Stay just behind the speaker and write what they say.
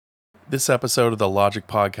This episode of the Logik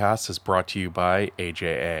podcast is brought to you by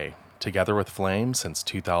AJA, together with Flame since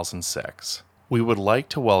 2006. We would like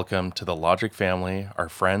to welcome to the Logik family our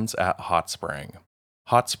friends at Hotspring.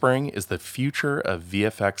 Hotspring is the future of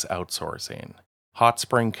VFX outsourcing.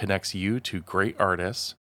 Hotspring connects you to great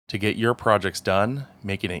artists to get your projects done,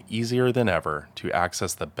 making it easier than ever to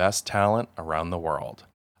access the best talent around the world.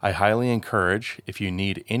 I highly encourage if you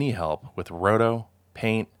need any help with roto,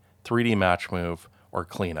 paint, 3D match move, or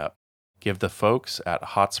cleanup, give the folks at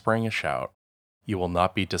Hotspring a shout. You will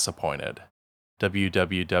not be disappointed.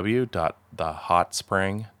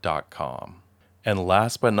 www.thehotspring.com. And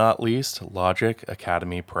last but not least, Logik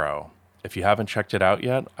Academy Pro. If you haven't checked it out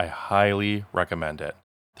yet, I highly recommend it.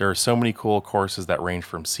 There are so many cool courses that range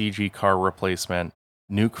from CG car replacement,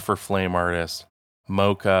 Nuke for flame artists,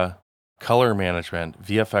 Mocha, color management,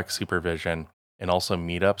 VFX supervision, and also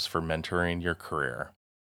meetups for mentoring your career.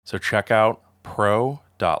 So check out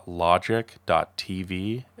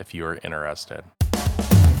pro.logik.tv if you are interested.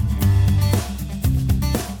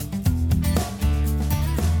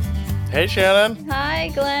 Hey, Shannon. Hi,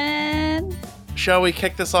 Glenn. Shall we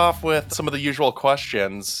kick this off with some of the usual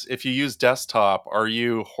questions? If you use desktop, are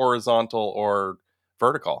you horizontal or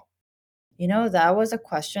vertical? You know, that was a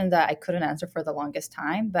question that I couldn't answer for the longest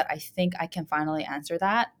time, but I think I can finally answer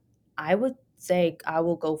that. I would say I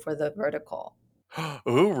will go for the vertical.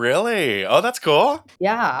 Ooh, really? Oh, that's cool.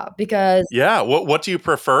 Yeah, because, Yeah, what do you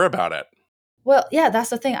prefer about it? well, yeah, that's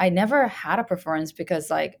the thing. I never had a preference because,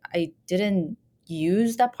 like, I didn't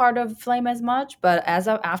use that part of Flame as much. But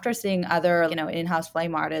after seeing other, in-house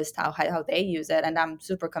Flame artists, how they use it, and I'm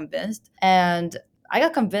super convinced. And I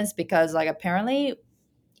got convinced because, like, apparently,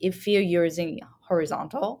 if you're using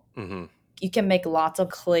horizontal, Mm-hmm. you can make lots of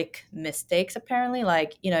click mistakes. Apparently,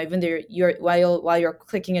 like, even though while you're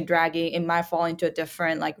clicking and dragging, it might fall into a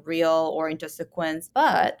different, like, reel or into a sequence.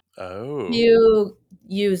 But Oh, you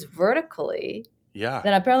use vertically, yeah.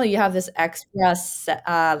 then apparently you have this extra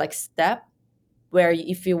like step where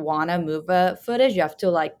if you want to move a footage, you have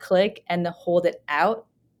to, like, click and hold it out,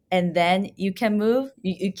 and then you can move.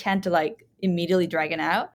 You can't, like, immediately drag it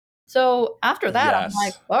out. So after that, I'm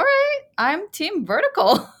like, Yes. all right, I'm team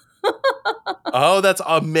vertical. Oh, that's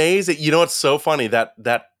amazing. You know what's so funny? That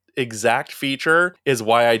exact feature is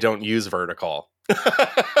why I don't use vertical.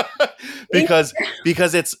 because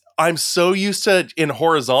I'm so used to in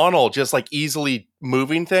horizontal just like easily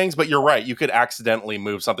moving things, but you're right, you could accidentally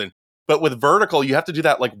move something. But with vertical, you have to do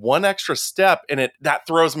that like one extra step, and that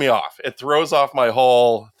throws me off. It throws off my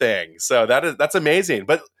whole thing. So that's amazing.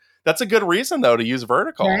 But that's a good reason though to use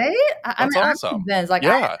vertical. Right? I That's mean, I'm awesome. convinced. Like,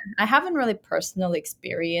 Yeah. I haven't really personally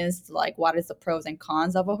experienced, like, what is the pros and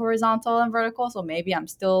cons of a horizontal and vertical. So maybe I'm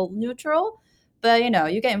still neutral, but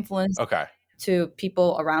you get influenced Okay. to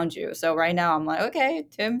people around you. So right now I'm like, okay,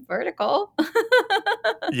 team vertical.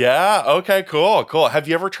 Yeah. Okay. Cool. Cool. Have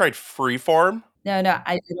you ever tried Freeform? No,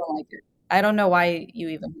 I don't like it. I don't know why you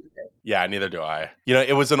even use it. Yeah, neither do I. You know,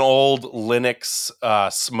 it was an old Linux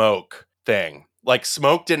Smoke thing. Like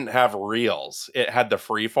Smoke didn't have reels; it had the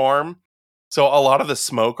Freeform. So a lot of the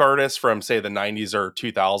Smoke artists from say the 90s or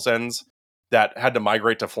 2000s that had to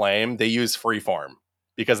migrate to Flame, they use Freeform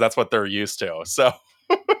because that's what they're used to. So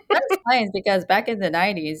That explains, because back in the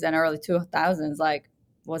 90s and early 2000s, like,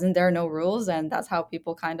 wasn't there no rules? And that's how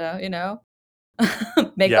people kind of, make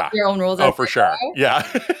up yeah. their own rules as Oh, for they sure. go. Yeah.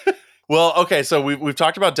 Well, okay, so we've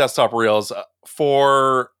talked about desktop reels.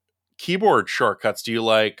 For keyboard shortcuts, do you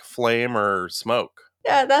like Flame or Smoke?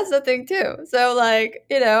 Yeah, that's the thing too. So, like,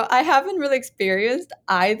 I haven't really experienced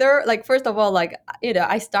either. Like, first of all, like,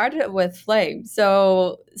 I started with Flame.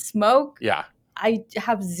 So Smoke, Yeah. I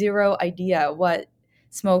have zero idea what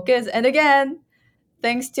Smoke is. And again,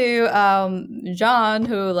 thanks to John,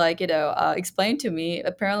 who, like, explained to me,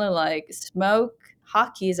 apparently, like, Smoke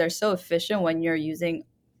hotkeys are so efficient when you're using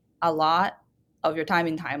a lot of your time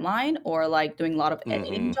in timeline, or, like, doing a lot of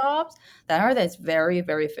editing Mm-hmm. jobs. That's very,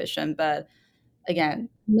 very efficient. But again,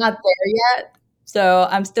 not there yet. So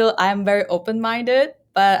I'm very open-minded,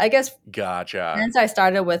 but I guess Gotcha. since I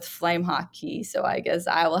started with Flame hotkey, so I guess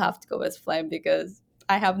I will have to go with Flame because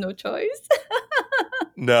I have no choice.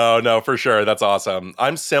 No, for sure. That's awesome.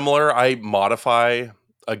 I'm similar. I modify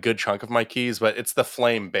a good chunk of my keys, but it's the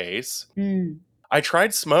Flame base. Mm. I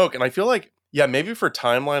tried Smoke, and I feel like, yeah, maybe for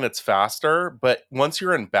timeline it's faster, but once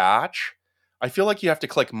you're in batch, I feel like you have to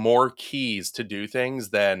click more keys to do things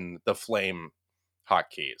than the Flame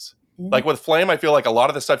hotkeys. Mm. Like with Flame, I feel like a lot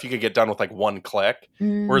of the stuff you could get done with like one click,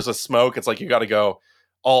 Mm. whereas with Smoke, it's like you got to go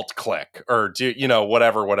alt click or do,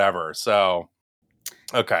 whatever. So,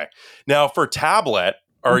 okay. Now for tablet,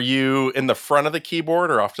 are you in the front of the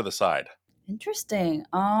keyboard or off to the side? Interesting.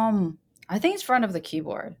 I think it's front of the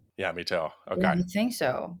keyboard. Yeah, me too. Yeah, Okay. I think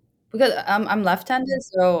so. Because I'm left-handed,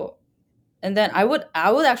 so and then I would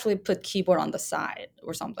actually put keyboard on the side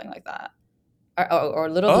or something like that. Or a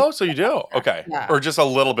little bit Oh, so you do? yeah, Okay. yeah, Or just a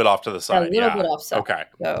little bit off to the a side. little bit Yeah. offset. Okay.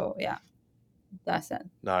 So, yeah, that's it.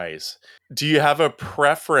 Nice. Do you have a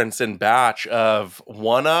preference in batch of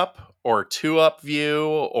one up or two up view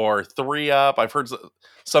or three up? I've heard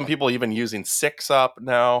some people even using six up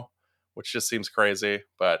now, which just seems crazy,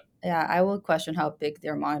 but Yeah, I will question how big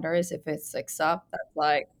their monitor is. If it's 6 up, that's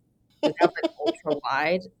like if they have, like, ultra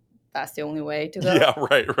wide, that's the only way to go. yeah,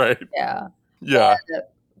 right. Yeah. Yeah.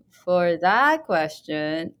 But for that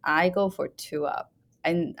question, I go for 2 up,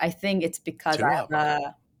 and I think it's because Two up. I Okay. have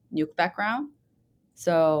a nuke background.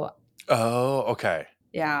 So, Oh, okay.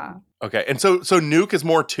 yeah. Okay. And so Nuke is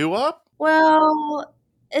more two up? Well,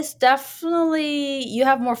 it's definitely you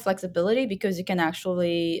have more flexibility because you can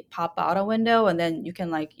actually pop out a window and then you can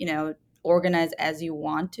like, organize as you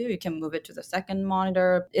want to. You can move it to the second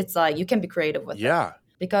monitor. It's like you can be creative with it. Yeah.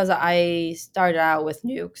 Because I started out with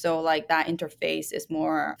Nuke, so like that interface is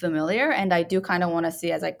more familiar and I do kind of want to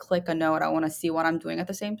see as I click a node, I want to see what I'm doing at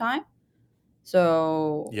the same time.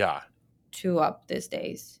 So Yeah. 2 up these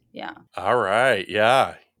days. Yeah. All right.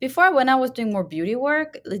 Yeah. Before, when I was doing more beauty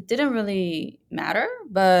work, it didn't really matter.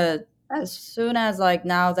 But as soon as like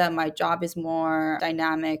now that my job is more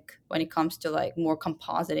dynamic when it comes to like more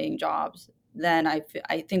compositing jobs, then I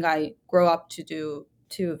think I grow up to do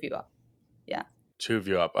two view up. Yeah. Two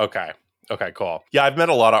view up. Okay. Okay, cool. Yeah, I've met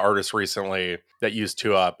a lot of artists recently that use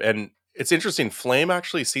two up. And it's interesting. Flame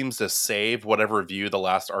actually seems to save whatever view the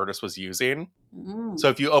last artist was using. Mm. So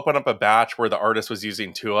if you open up a batch where the artist was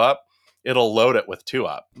using two up, it'll load it with two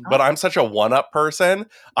up. Oh, But I'm such a one up person,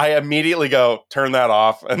 I immediately go turn that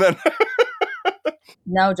off. And then,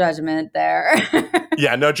 no judgment there.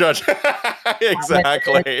 yeah, no judge.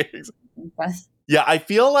 Exactly. Yeah, I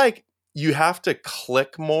feel like you have to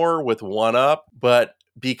click more with one up, but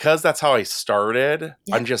because that's how I started,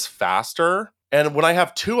 Yeah. I'm just faster. And when I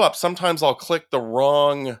have two up, sometimes I'll click the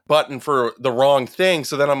wrong button for the wrong thing.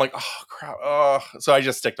 So then I'm like, oh crap. Oh. So I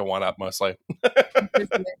just stick to one up mostly.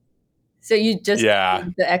 So you just Yeah.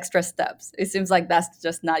 need the extra steps. It seems like that's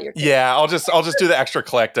just not your thing. Yeah, I'll just do the extra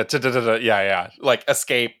click yeah. Like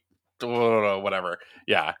escape whatever.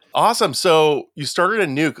 Yeah. Awesome. So you started a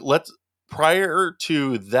nuke. Let's prior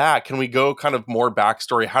to that, can we go kind of more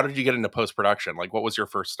backstory? How did you get into post-production? Like what was your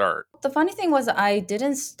first start? The funny thing was I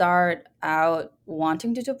didn't start out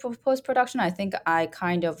wanting to do post production. I think I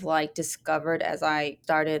kind of like discovered as I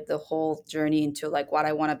started the whole journey into like what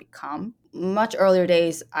I want to become. Much earlier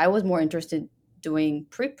days, I was more interested doing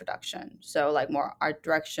pre-production. So like more art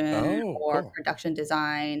direction Oh, or cool. production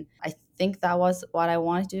design. I think that was what I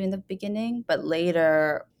wanted to do in the beginning, but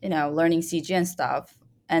later, learning CG and stuff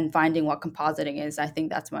and finding what compositing is, I think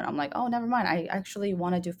that's when I'm like, oh, never mind. I actually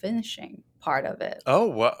want to do finishing part of it. Oh,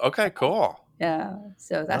 well, okay, cool. Yeah,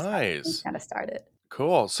 so that's how things Nice. kinda started.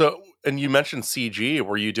 Cool. So, and you mentioned CG.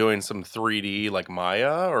 Were you doing some 3D like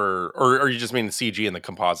Maya or are you just meaning CG in the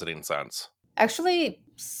compositing sense? Actually,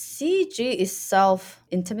 CG itself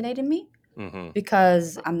intimidated me Mm-hmm.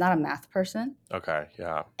 because I'm not a math person, Okay.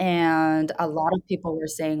 Yeah. and a lot of people were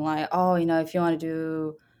saying like, "Oh, if you wanna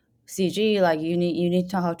do CG, like, you need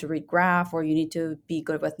to know how to read graph or you need to be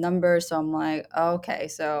good with numbers." So I'm like, "Okay."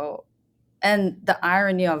 So and the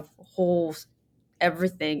irony of whole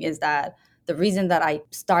everything is that the reason that I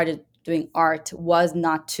started doing art was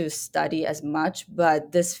not to study as much,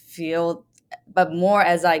 but this field, but more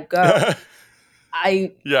as I go,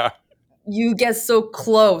 I Yeah, you get so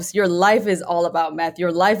close. Your life is all about math.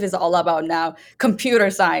 Your life is all about now computer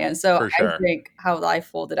science. So for I sure. think how life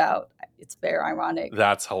folded out. It's very ironic.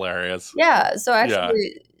 That's hilarious. Yeah. So Yeah.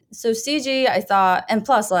 actually, so CG, I thought, and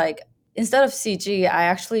plus, like instead of CG, I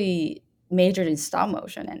actually majored in stop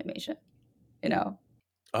motion animation. You know,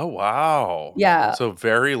 Oh, wow. yeah, So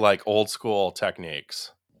very like old school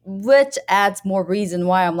techniques. which adds more reason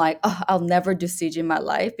why I'm like, oh, I'll never do CG in my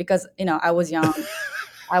life because I was young.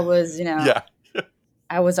 I was, Yeah.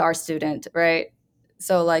 I was art student, right?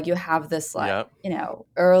 So like you have this like, Yep.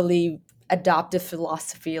 early adoptive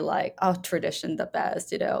philosophy, like, oh, tradition the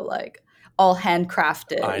best, like all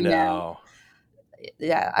handcrafted, I know.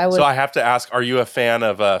 Yeah, I So was I have to ask, are you a fan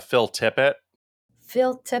of Phil Tippett?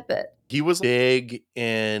 Phil Tippett. He was big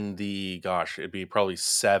in the, gosh, it'd be probably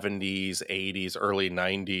 70s, 80s, early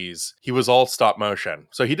 90s. He was all stop motion.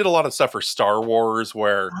 So he did a lot of stuff for Star Wars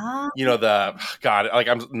where, Ah, God, like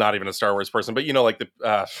I'm not even a Star Wars person, but like the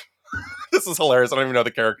this is hilarious. I don't even know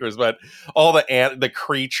the characters, but all the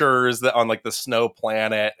creatures that on like the snow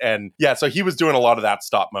planet, and yeah, so he was doing a lot of that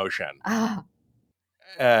stop motion. Ah,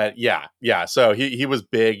 Yeah. So he was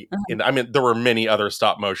big. uh-huh. I mean, there were many other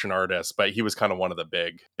stop motion artists, but he was kind of one of the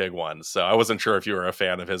big ones. So I wasn't sure if you were a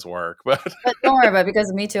fan of his work, but But don't worry about it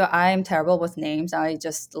because me too, I'm terrible with names. I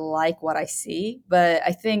just like what I see. But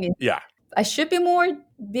I think yeah. I should be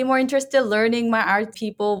more interested learning my art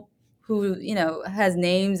people who, has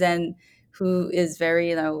names and who is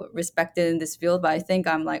very, respected in this field. But I think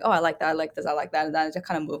I'm like, oh, I like that, I like this, I like that, and then I just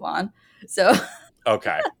kind of move on. So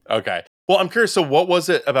Okay. Well, I'm curious. So, what was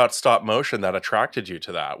it about stop motion that attracted you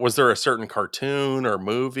to that? Was there a certain cartoon or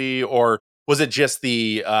movie, or was it just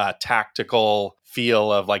the tactical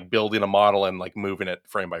feel of like building a model and like moving it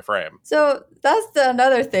frame by frame? so that's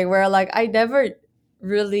another thing where like I never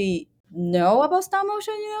really know about stop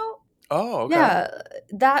motion, Oh, okay. Yeah,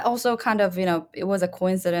 that also kind of, it was a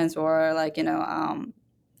coincidence or like,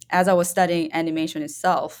 as I was studying animation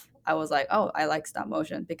itself, I was like, oh, I like stop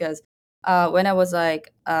motion because when I was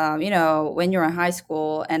like, when you're in high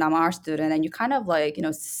school and I'm an art student and you kind of like,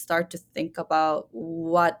 start to think about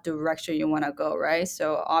what direction you want to go, right?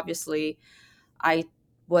 So obviously I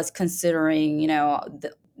was considering,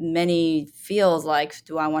 many fields like,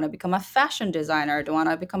 do I want to become a fashion designer? Do I want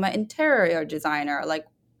to become an interior designer? Like,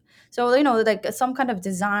 so, like some kind of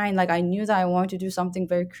design, like I knew that I wanted to do something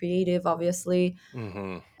very creative, obviously.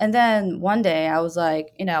 Hmm. And then one day I was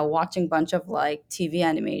like, watching a bunch of like TV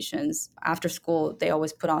animations after school. They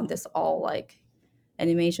always put on this all like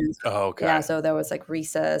animations. Oh, Yeah. okay. So there was like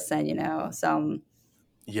Recess and, some,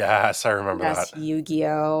 Yes, I remember that. yes,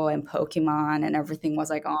 Yu-Gi-Oh and Pokemon and everything was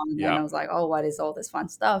like on. And I Yep. was like, oh, what is all this fun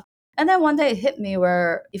stuff? And then one day it hit me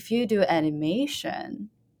where if you do animation,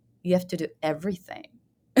 you have to do everything,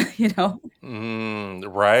 you know?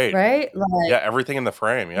 Right. Right? Yeah, Like, everything in the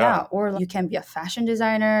frame. yeah, Yeah. or like, you can be a fashion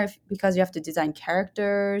designer because you have to design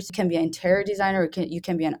characters. You can be an interior designer. You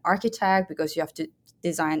can be an architect because you have to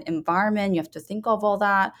design environment. You have to think of all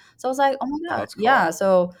that. So I was like, oh my Oh, god, that's yeah. cool.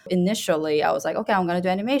 So initially, I was like, okay, I'm gonna do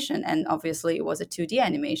animation, and obviously, it was a 2D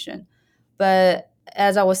animation. But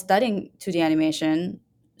as I was studying 2D animation,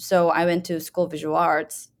 so I went to school of visual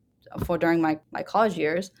arts for during my college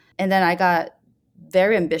years, and then I got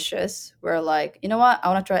very ambitious. Where like, you know what? I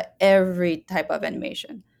want to try every type of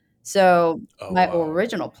animation. So Oh, my wow.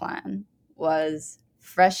 original plan was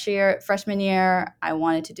freshman year, I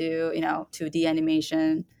wanted to do, 2D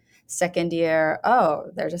animation. Second year, oh,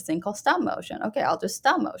 there's a thing called stop motion. Okay, I'll do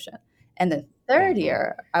stop motion. And then third Hmm.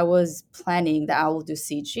 year, I was planning that I will do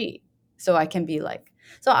CG. So I can be like,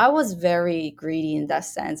 so I was very greedy in that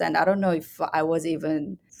sense. And I don't know if I was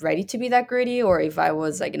even ready to be that greedy or if I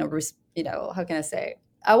was like, how can I say?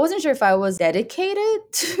 I wasn't sure if I was dedicated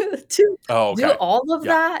to Oh, do okay. all of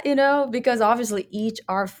Yeah. that, because obviously each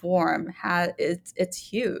art form has it's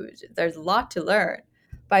huge. There's a lot to learn.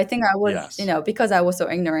 But I think I was, Yes. because I was so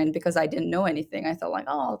ignorant because I didn't know anything. I thought like,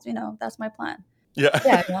 oh, that's my plan. Yeah.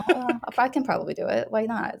 Yeah, I can probably do it. Why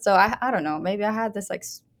not? So I don't know. Maybe I had this like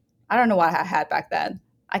I don't know what I had back then.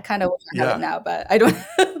 I kind of wish I had it Yeah. now, but I don't.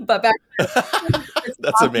 But back then, this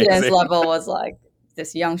That's confidence amazing. level was like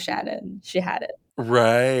this young Shannon. She had it.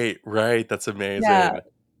 Right. That's Yeah, amazing.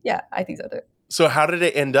 yeah, I think so too. So how did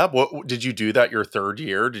it end up? What did you do that your third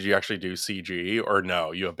year? Did you actually do CG or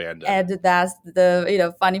no, you abandoned? And that's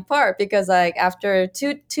the funny part because like after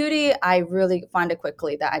 2D, I really found it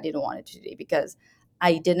quickly that I didn't want it 2D because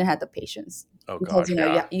I didn't have the patience. Oh Because gosh,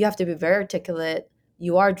 yeah. you have to be very articulate.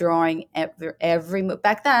 You are drawing every move.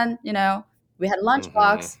 Back then, we had Mhm.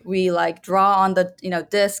 lunchbox. We like draw on the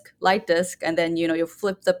disc, light disc, and then you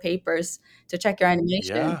flip the papers to check your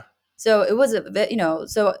animation. Yeah. So it was a bit,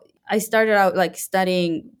 so I started out like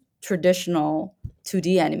studying traditional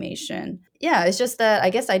 2D animation. Yeah, it's just that I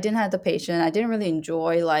guess I didn't have the patience. I didn't really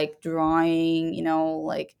enjoy like drawing,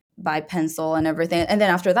 like by pencil and everything. And then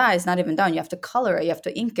after that, it's not even done. You have to color it, you have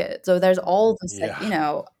to ink it. So there's all this like,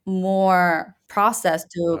 Yeah. more process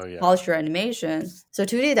to Oh yeah. polish your animation. So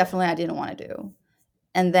 2D definitely I didn't want to do.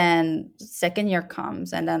 And then second year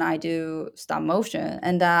comes and then I do stop motion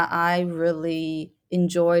and I really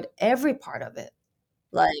enjoyed every part of it,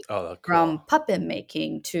 like Oh, that's cool. from puppet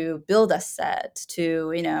making to build a set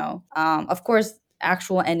to of course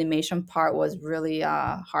actual animation part was really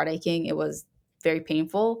heartaching. It was very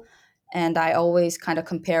painful, and I always kind of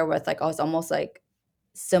compare with like, oh, it's almost like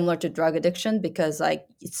similar to drug addiction because like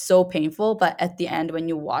it's so painful, but at the end when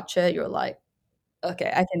you watch it you're like,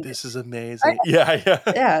 okay, I can. This is amazing. Yeah.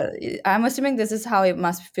 Yeah, I'm assuming this is how it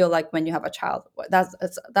must feel like when you have a child. That's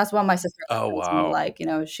what my sister Oh, tells me. wow. Like,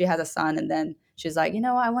 she has a son, and then she's like,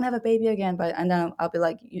 I want to have a baby again, but and then I'll be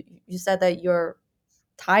like, you said that you're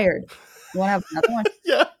tired. You want to have another one?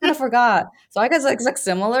 Yeah, Kind yeah. of forgot. So I guess like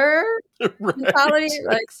similar mentality. Right.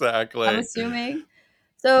 Like I'm Exactly. assuming.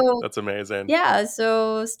 So That's amazing. yeah,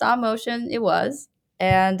 so stop motion it was,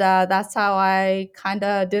 and that's how I kind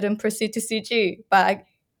of didn't proceed to CG. But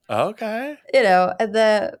Okay.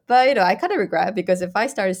 but I kind of regret because if I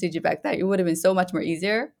started CG back then, it would have been so much more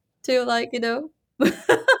easier to like adapt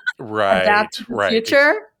Right. to the Right.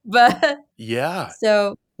 future. But Yeah.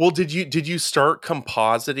 so Well, did you start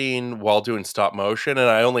compositing while doing stop motion? And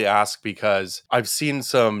I only ask because I've seen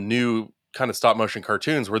some new kind of stop motion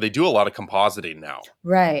cartoons where they do a lot of compositing now.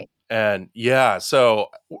 right. And yeah, so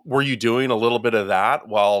were you doing a little bit of that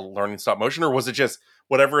while learning stop motion, or was it just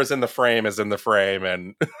whatever is in the frame is in the frame?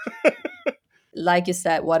 And Like you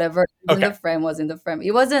said, whatever was in okay. the frame was in the frame.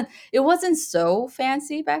 It wasn't so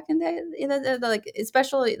fancy back in like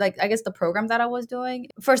especially like I guess the program that I was doing.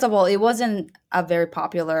 First of all, it wasn't a very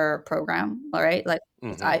popular program. All right, like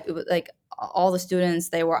Hmm. it was like all the students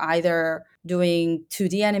they were either doing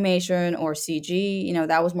 2D animation or CG.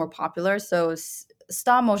 That was more popular. So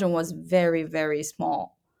stop motion was very very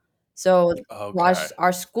small. So Okay.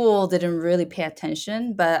 our school didn't really pay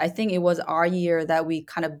attention, but I think it was our year that we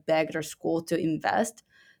kind of begged our school to invest.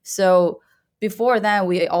 So before that,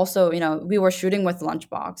 we also, we were shooting with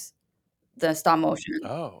Lunchbox, the stop motion.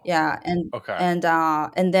 Oh, Yeah, and okay.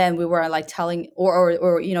 and then we were like telling or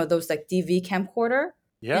those like DV camcorder,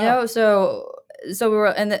 Yeah. so we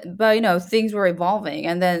were but things were evolving,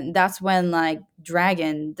 and then that's when like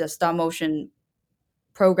Dragon, the stop motion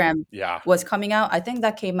program Yeah. was coming out. I think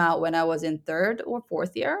that came out when I was in third or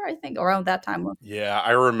fourth year, I think, around that time. Yeah.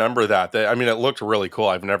 I remember that. I mean, it looked really cool.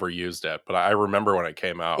 I've never used it, but I remember when it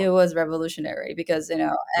came It out. was revolutionary because, and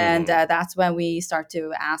Hmm. that's when we start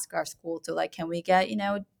to ask our school to like, can we get,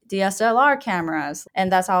 DSLR cameras?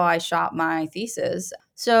 And that's how I shot my thesis.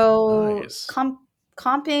 So Nice.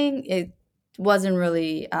 comping, it wasn't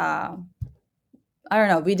really, I don't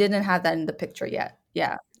know. We didn't have that in the picture yet.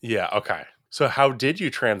 Yeah. Yeah. Okay. So, how did you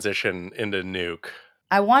transition into Nuke?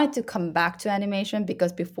 I wanted to come back to animation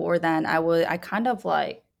because before then I kind of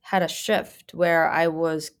like had a shift where I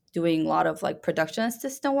was doing a lot of like production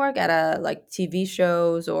assistant work at a like TV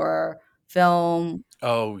shows or film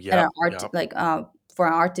Oh, at an yep. art Yep. like for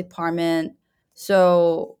an art department.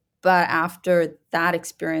 So but after that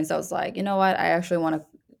experience I was like, you know what, I actually want to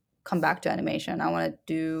come back to animation. I want to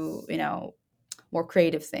do, more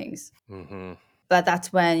creative things. Hmm. But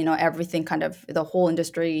that's when, everything kind of the whole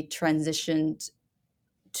industry transitioned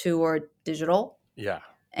toward digital. Yeah.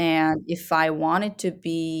 And if I wanted to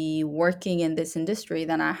be working in this industry,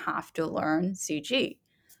 then I have to learn CG.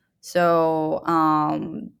 So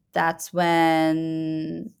that's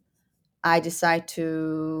when I decided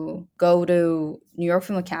to go to New York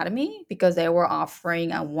Film Academy because they were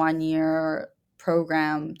offering a 1 year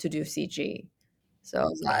program to do CG. So I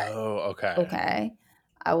was like, Oh, okay. okay,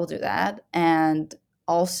 I will do that. And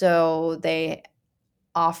also, they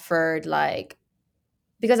offered like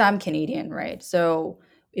because I'm Canadian, right? So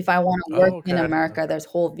if I want to work Oh, in okay. America, Okay. there's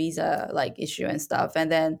whole visa like issue and stuff.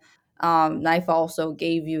 And then NIFE also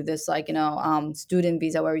gave you this like student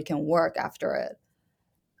visa where you can work after it.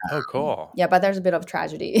 Oh, cool. Yeah, but there's a bit of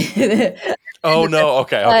tragedy. Oh, no.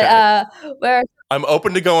 Okay. But Okay. where I'm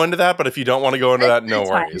open to go into that, but if you don't want to go into that, no it's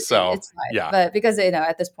fine. worries. So, It's fine. yeah. But because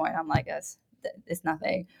at this point I'm like it's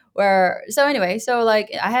nothing. Where so anyway, so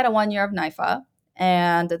like I had a 1 year of NIFA,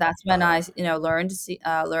 and that's Uh when huh.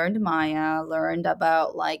 I learned Maya, learned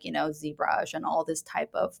about like ZBrush and all this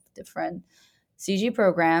type of different CG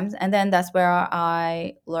programs, and then that's where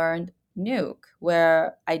I learned Nuke,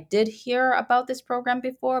 where I did hear about this program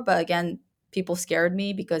before, but again, people scared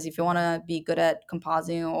me because if you want to be good at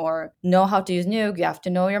compositing or know how to use Nuke, you have to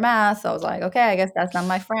know your math. So I was like, okay, I guess that's not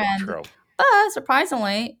my friend. True. But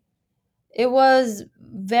surprisingly, it was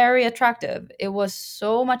very attractive. It was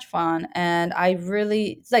so much fun. And I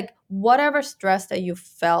really, it's like whatever stress that you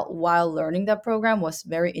felt while learning that program was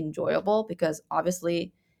very enjoyable because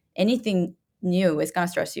obviously anything new is going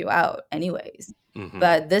to stress you out, anyways. Hmm.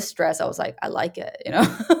 But this stress, I was like, I like it.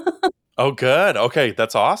 Oh, good. Okay.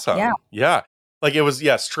 That's Yeah, awesome. Yeah. Like it was,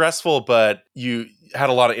 yeah, stressful, but you had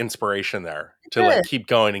a lot of inspiration there it to like did. keep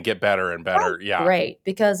going and get better and That was better. Yeah. great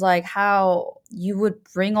because like how you would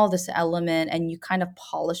bring all this element and you kind of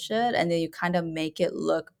polish it and then you kind of make it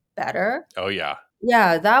look better. Oh, yeah.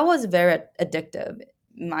 Yeah, that was very addictive.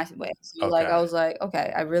 my way. So like I Okay. was like,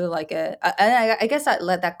 okay, I really like it. And I guess I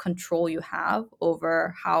let that control you have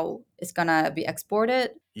over how it's gonna be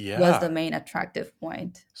exported was the Yeah. main attractive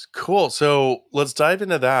point. Cool. So let's dive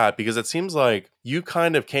into that because it seems like you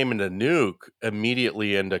kind of came into Nuke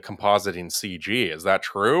immediately into compositing CG. Is that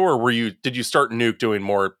true? Or did you start Nuke doing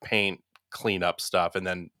more paint cleanup stuff and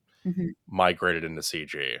then Mhm. migrated into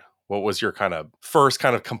CG? What was your kind of first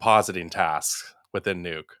kind of compositing task within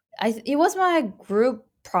Nuke? It was my group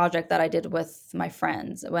project that I did with my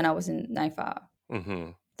friends when I was in NIFA.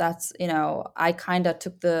 Mm-hmm. That's, I kind of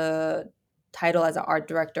took the title as an art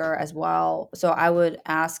director as well. So I would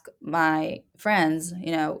ask my friends,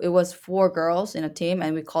 it was 4 girls in a team,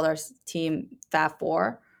 and we called our team Fab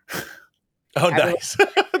Four. Oh, Everyone, nice.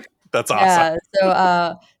 That's awesome. yeah.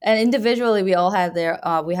 So, and individually, we all had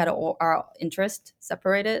we had our interest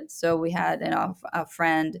separated. So we had, a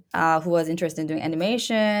friend who was interested in doing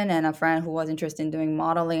animation, and a friend who was interested in doing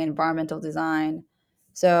modeling and environmental design.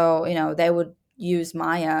 So, they would use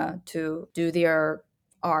Maya to do their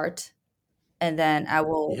art, and then I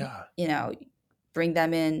will, Yeah. bring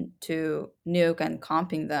them in to Nuke and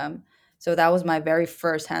comping them. So that was my very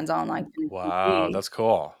first hands-on, like, doing Wow, 3D. that's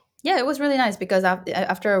cool. Yeah, it was really nice because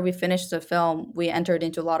after we finished the film, we entered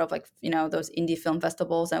into a lot of, like, those indie film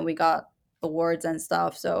festivals, and we got awards and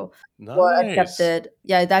stuff. So were Nice. accepted.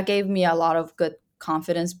 Yeah, that gave me a lot of good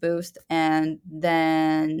confidence boost. And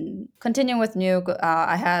then continuing with Nuke,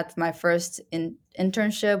 I had my first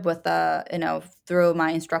internship with through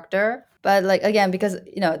my instructor. But like again, because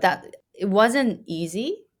that it wasn't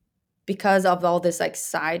easy because of all this like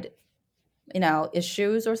side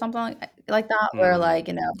issues or something like that, where Mm. like,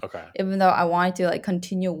 Okay. even though I wanted to like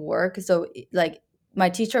continue work, so like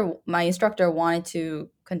my instructor wanted to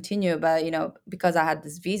continue, but because I had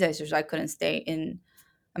this visa issues, I couldn't stay in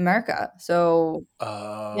America. So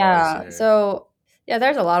Oh, I yeah, see. so yeah,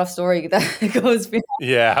 there's a lot of story that goes behind.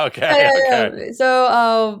 Yeah, Yeah, okay, yeah, okay. yeah.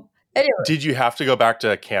 So anyway. Did you have to go back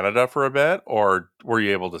to Canada for a bit, or were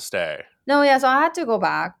you able to stay? No, yeah, so I had to go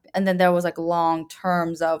back, and then there was like long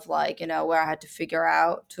terms of like, where I had to figure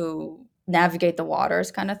out to navigate the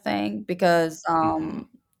waters kind of thing, because Mhm.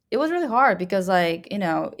 it was really hard because like,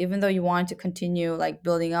 even though you wanted to continue like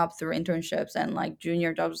building up through internships and like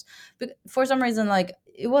junior jobs, for some reason like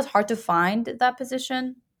it was hard to find that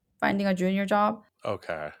position, finding a junior job.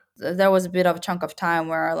 Okay. There was a bit of a chunk of time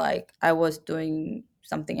where like I was doing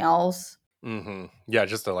something else. Mhm. Yeah,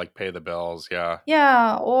 just to, like, pay the bills, yeah.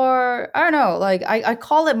 Yeah, or I don't know, like I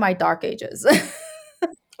call it my dark ages.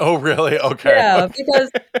 Oh, really? Okay, Yeah, okay. because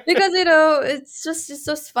it's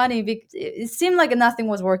just funny. It seemed like nothing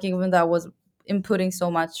was working, even though I was inputting so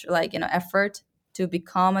much like effort to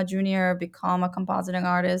become a junior, become a compositing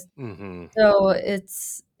artist. Mhm. So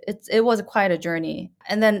it was quite a journey.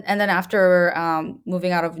 And then after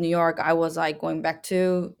moving out of New York, I was like going back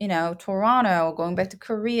to Toronto, going back to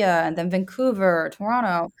Korea, and then Vancouver,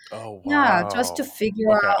 Toronto. Oh, Yeah, just to wow.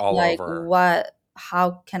 figure Okay, out all like over.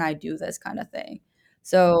 how can I do this kind of thing.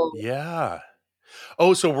 So Yeah.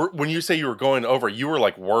 Oh, so when you say you were going over, you were,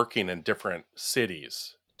 like, working in different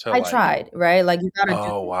cities to, I like tried, right? Like, you gotta do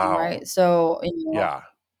Oh, something, wow. right? So, Yeah.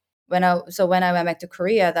 when I went back to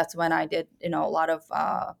Korea, that's when I did, a lot of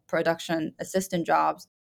production assistant jobs,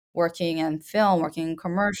 working in film, working in Oh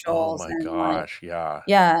commercials, my and like, gosh, yeah.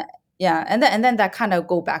 yeah, yeah, and then that kind of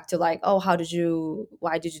go back to like, oh, why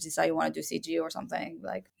did you decide you want to do CG or something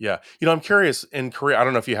like Yeah. I'm curious in Korea, I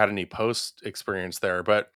don't know if you had any post experience there,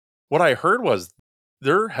 but what I heard was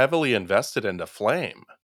they're heavily invested into Flame.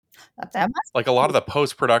 that? That must Like a lot be. of the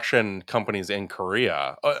post production companies in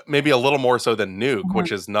Korea, maybe a little more so than Nuke, which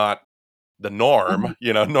Mhm, is not the mhm, norm.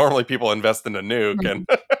 Normally people invest into Nuke and mhm.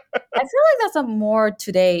 I feel like that's a more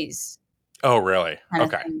today's oh, really? kind of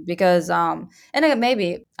Okay. thing because and again,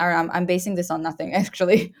 maybe or I'm basing this on nothing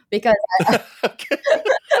actually because Okay.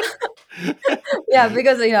 yeah,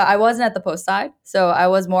 because I wasn't at the post side, so I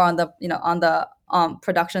was more on the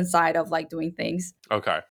production side of like doing things.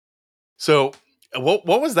 Okay. So, what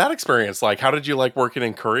was that experience like? How did you like working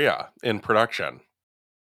in Korea in production?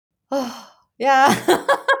 Oh, yeah.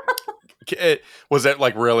 Was it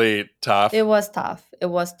like really It tough? was tough. It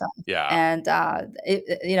was tough. Yeah. And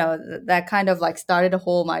that kind of like started a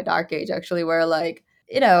whole my dark age actually, where like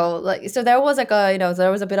like, so there was like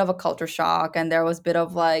there was a bit of a culture shock, and there was a bit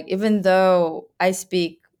of like, even though I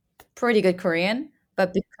speak pretty good Korean,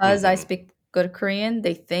 but because I Mhm. speak good Korean,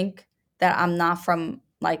 they think that I'm not from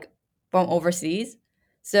overseas.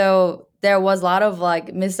 So there was a lot of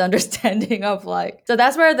like misunderstanding of like, so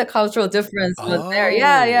that's where the cultural difference was there.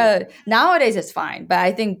 Yeah, Oh, yeah. Nowadays it's fine, but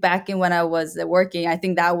I think back in when I was working, I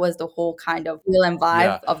think that was the whole kind of feel and vibe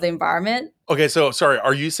yeah. of the environment. Okay, so sorry,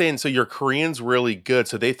 are you saying so your Korean's really good,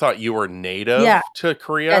 so they thought you were Yeah, native to yeah.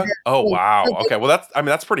 Korea? Oh, So wow. Okay, well, that's I mean,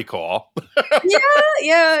 that's pretty cool. yeah,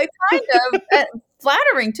 yeah, kind of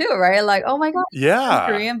flattering too, right? Like, oh my gosh, I'm Yeah.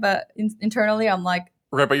 Korean, but internally I'm like,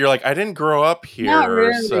 Right, but you're like, "I didn't grow up not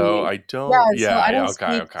here, so really. I Yeah, don't." so I Yeah, don't okay,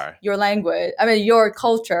 speak okay. your language. I mean, your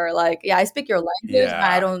culture. Like, yeah, I speak your language, but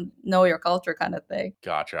I Yeah, don't know your culture, kind of thing.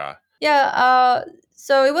 gotcha. Yeah.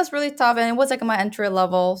 So it was really tough, and it was like my entry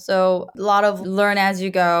level. So a lot of learn as you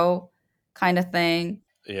go, kind of thing.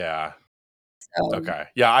 Yeah. So Okay.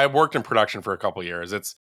 Yeah, I worked in production for a couple years.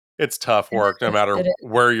 It's tough it work no is. matter It is.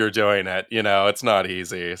 where you're doing it, it's not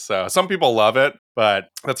easy. So, some people love it, but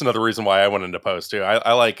that's another reason why I went into post too.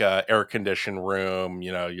 I like a air conditioned room,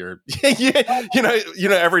 you're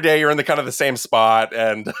every day you're in the kind of the same spot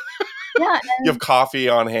and Yeah. you have coffee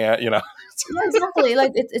on hand. Yeah, exactly.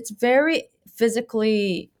 Like it's very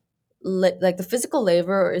physically like the physical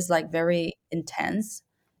labor is like very intense.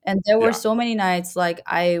 And there were Yeah. so many nights like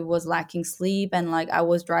I was lacking sleep and like I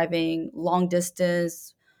was driving long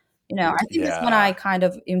distance. I think that's when I Yeah. kind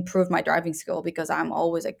of improved my driving skill because I'm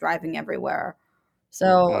always like driving everywhere.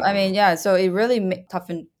 So, I mean, Mhm. yeah, so it really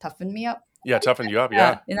toughened me up. Yeah, toughened you up, Yeah,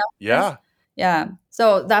 yeah. in that sense. Yeah. Yeah.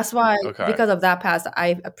 So that's why Okay. because of that past,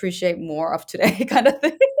 I appreciate more of today kind of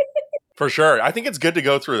thing. For sure. I think it's good to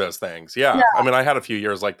go through those things. Yeah. I mean, I had a few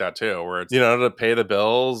years like that too, where to pay the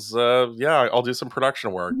bills, yeah, I'll do some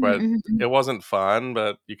production work, Mhm, but mhm, mhm, it wasn't fun,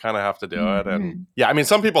 but you kind of have to do mhm, it. And mhm. yeah, I mean,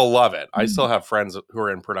 some people love it. I still Mhm. have friends who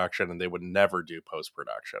are in production and they would never do post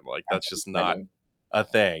production. Like, That's that's so just not funny. a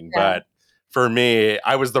thing. Yeah, But for me,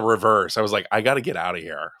 I was the reverse. I was like, I got to get out of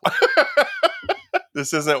here.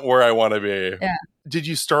 This isn't where I want to be. yeah. Did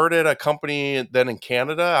you start at a company then in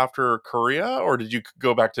Canada after Korea, or did you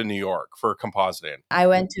go back to New York for compositing? I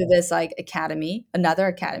went to this, like, academy, another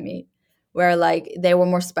academy, where, like, they were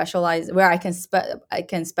more specialized where I can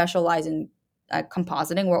specialize in,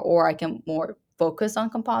 compositing or I can more focus on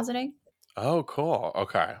compositing. Oh, cool.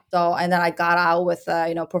 Okay. So and then I got out with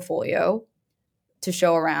a, portfolio to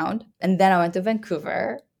show around, and then I went to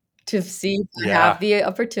Vancouver to see if I have Yeah. the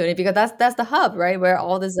opportunity because that's the hub, right, where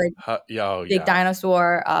all this, like, Yeah, oh, big yeah.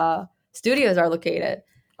 dinosaur, studios are located.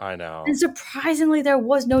 I And know. surprisingly, there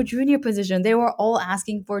was no junior position. They were all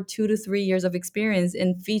asking for 2 to 3 years of experience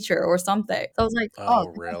in feature or something. So I was like, "Oh, Oh,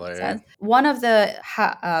 that does make really? sense." One of the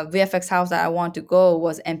VFX house that I want to go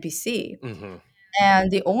was MPC, Mhm.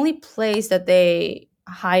 and the only place that they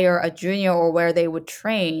hire a junior or where they would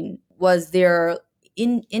train was their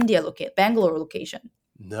in India Bangalore location.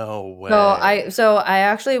 No So I way. so I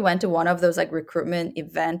actually went to one of those, like, recruitment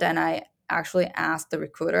event, and I actually asked the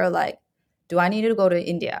recruiter, like, "Do I need to go to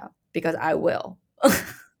India? Because I will."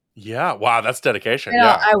 Yeah. Wow, that's dedication.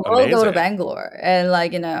 Yeah. I will go to Amazing. Bangalore, and,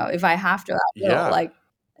 like, if I have to, I will, Yeah. like,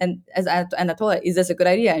 and I told her, "Is this a good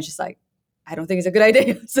idea?" And she's like, "I don't think it's a good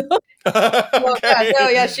idea." So,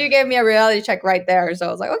 Okay. yeah, she gave me a reality check right there, so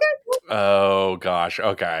I was like, "Okay." Oh gosh.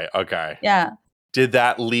 Okay. Okay. Yeah. Did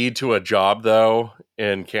that lead to a job though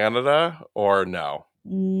in Canada or no?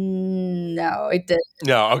 No, it didn't.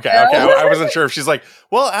 No, okay, okay. I, No. I wasn't sure if she's like,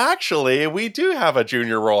 well, actually, we do have a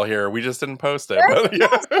junior role here. We just didn't post it, Right? but Yeah,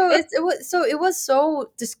 yeah. it was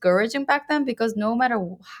so discouraging back then because no matter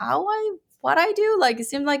how what I do, like, it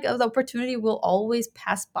seemed like the opportunity will always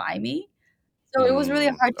pass by me. So it was really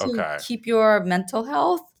hard to Okay. keep your mental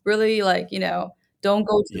health really, like, don't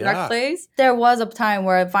go to that Yeah. place. There was a time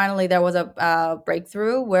where finally there was a,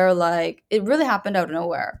 breakthrough where, like, it really happened out of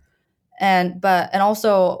nowhere. And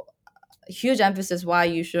also huge emphasis why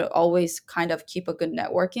you should always kind of keep a good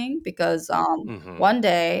networking because Mhm. one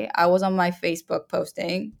day I was on my Facebook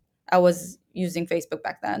posting. I was using Facebook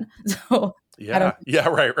back then, so I don't. Yeah. Yeah.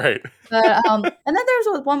 Right. Right. But and then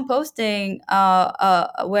there's one posting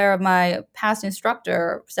where my past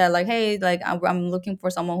instructor said, like, "Hey, like, I'm looking for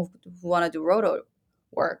someone who want to do roto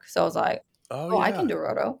work." So I was like, Oh "Oh, I can yeah. do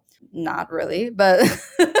roto." Not really, but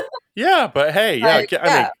Yeah. But hey, yeah. like, I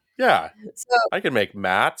yeah. mean, yeah. So I can make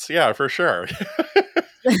mats. Yeah, for sure.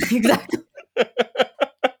 exactly.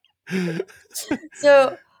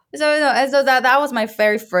 So no, and so that was my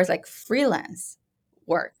very first, like, freelance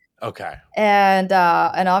work. Okay. And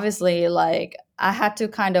obviously, like, I had to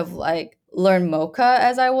kind of, like, learn mocha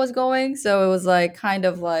as I was going, so it was, like, kind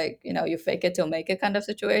of like, you fake it till make it kind of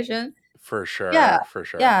situation. For Yeah, sure. For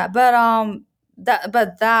sure. yeah,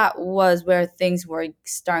 but that was where things were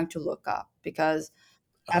starting to look up because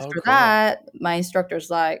Oh, after cool. that, my instructor's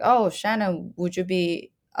like, "Oh, Shannon, would you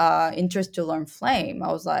be interest to learn flame.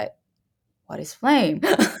 I was like, what is flame?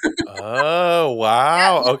 Oh,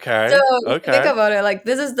 wow. So Okay. if you think Okay. about it, like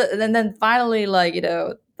this is and then finally, like,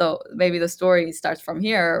 the maybe the story starts from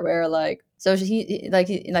here, where like, so like,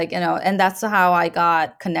 and that's how I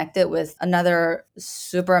got connected with another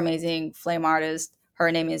super amazing flame artist.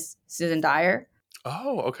 Her name is Susan Dyer.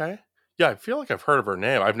 Oh, okay. Yeah, I feel like I've heard of her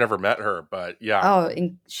name. I've never met her, but yeah. Oh,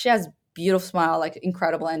 she has beautiful smile, like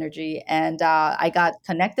incredible energy, and I got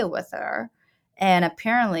connected with her. And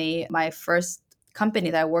apparently, my first company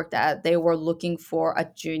that I worked at, they were looking for a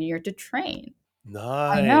junior to train.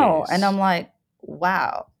 I know, and I'm Nice. like,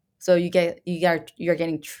 wow. So you're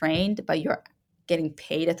getting trained, but you're getting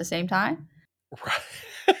paid at the same time. Right.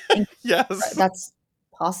 In- Yes. That's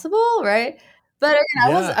possible, right? But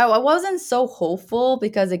again, Yeah. I wasn't so hopeful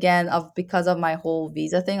because again because of my whole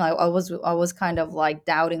visa thing. I was kind of like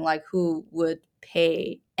doubting like who would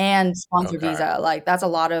pay and sponsor Okay. visa. Like that's a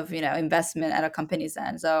lot of investment at a company's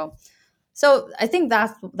end. So I think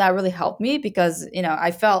that really helped me because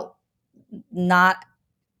I felt not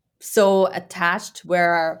so attached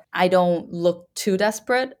where I don't look too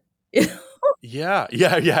desperate. Because Yeah.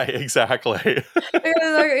 Yeah. Yeah. Exactly. like,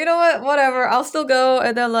 you know what, whatever, I'll still go.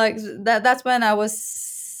 And then like that's when I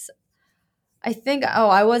think, oh,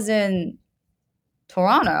 I was in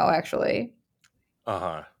Toronto actually. Uh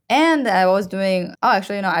huh. And I was doing, oh,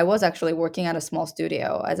 actually, I was actually working at a small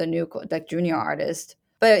studio as a like junior artist.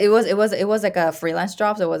 But it was like a freelance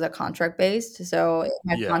job, so it was a contract based. So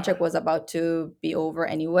my Yeah. contract was about to be over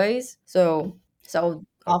anyways. So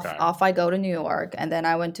Okay. off I go to New York, and then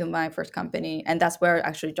I went to my first company, and that's where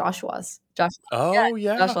actually Josh was. Josh, yeah, Oh,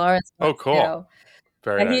 Josh yeah. Lawrence, Oh, you cool. know,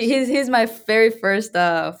 Very and nice. he's my very first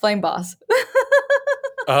flame boss.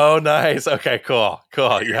 Oh, nice. Okay, cool.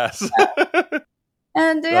 Cool. Yes.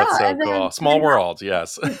 And That's yeah, so and then cool. Small world.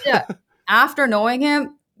 Yes. yeah, after knowing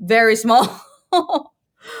him, very small.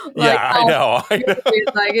 Like Yeah, I how know. I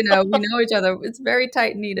it's know. like, we know each other. It's very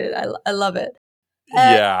tight kneaded. I love it.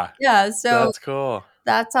 And Yeah. yeah, so That's cool.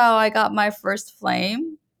 that's how I got my first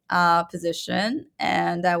flame position,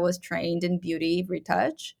 and I was trained in beauty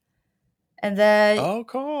retouch. And then Oh,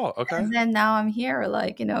 cool. Okay. now I'm here,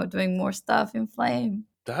 like, doing more stuff in flame.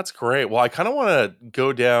 That's great. Well, I kind of want to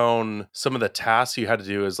go down some of the tasks you had to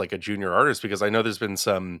do as like a junior artist because I know there's been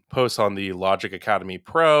some posts on the Logic Academy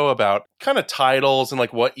Pro about kind of titles and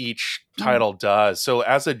like what each Oh, title does. So,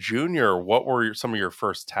 as a junior, what were some of your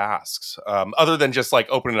first tasks other than just like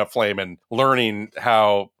opening up Flame and learning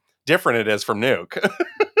how different it is from Nuke?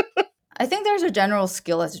 I think there's a general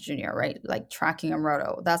skill as a junior, right? Like tracking and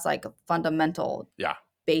roto. That's like a fundamental Yeah.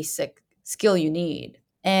 basic skill you need.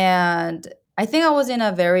 And I think I was in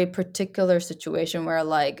a very particular situation where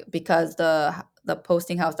like because the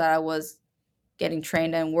posting house that I was getting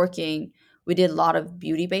trained and working, we did a lot of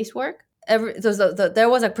beauty based work. There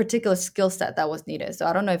was a particular skill set that was needed. So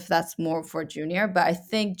I don't know if that's more for junior, but I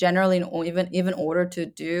think generally even order to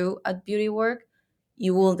do a beauty work,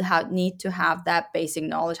 you will need to have that basic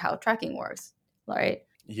knowledge how tracking works, right?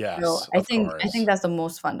 So Yes, I of think course. that's the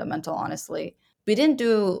most fundamental, honestly. We didn't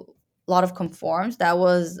do a lot of conforms. That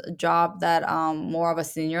was a job that more of a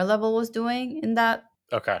senior level was doing in that.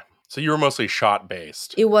 Okay. So you were mostly shot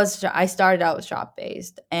based. I started out shop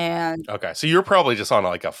based, and Okay, so you're probably just on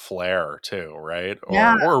like a flare too, right?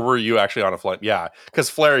 yeah, Or were you actually on a flame? Yeah, because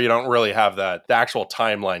flare you don't really have that the actual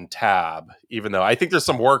timeline tab. Even though I think there's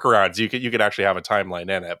some workarounds, you could actually have a timeline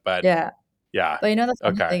in it. But yeah. yeah, But the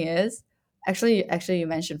funny okay, thing is, actually, you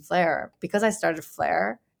mentioned Flare because I started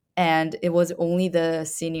Flare, and it was only the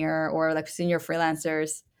senior or like senior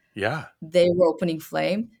freelancers yeah. they were opening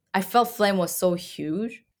Flame. I felt Flame was so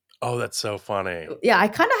huge. Oh, that's so funny. Yeah, I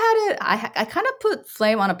kind of had it. I kind of put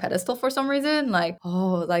Flame on a pedestal for some reason. Like,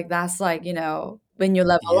 oh, like that's like when you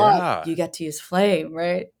level up, Yeah, you get to use Flame,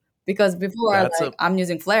 right? Because before, that's like a I'm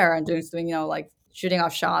using Flare and doing like shooting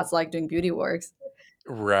off shots, like doing beauty works.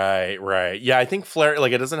 right, right. Yeah, I think flare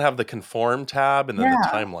like it doesn't have the conform tab and then the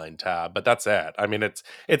Yeah, timeline tab, but that's it. I mean,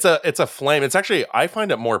 it's a flame. It's actually I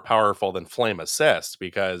find it more powerful than flame assist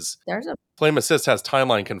because there's a Flame Assist has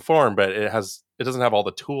timeline conform, but it doesn't have all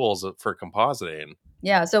the tools for compositing.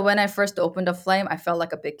 Yeah, so when I first opened a flame, I felt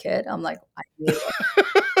like a big kid. I'm like, I made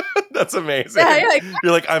it. That's Yeah, amazing. yeah, it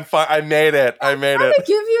You're like, I'm fine. I made it. I made kind it. of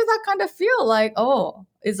give you that kind of feel like, oh,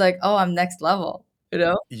 it's like, oh, I'm next level, you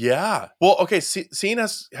know? Yeah. Well, okay. Seeing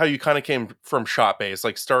as how you kind of came from shot base,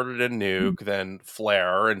 like started in Mhm. Nuke, then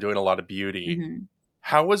Flare, and doing a lot of beauty. Mhm.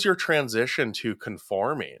 How was your transition to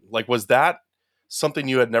conforming? Like, was that something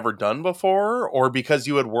you had never done before, or because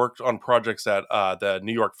you had worked on projects at the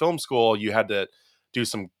New York Film School, you had to do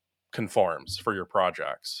some conforms for your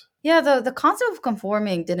projects? Yeah, the concept of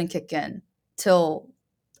conforming didn't kick in till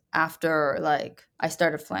after like I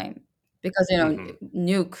started Flame because Hmm.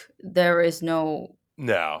 Nuke there is no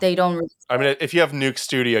No. they don't really I mean, if you have Nuke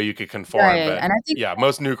Studio, you could conform, right, but and I think yeah,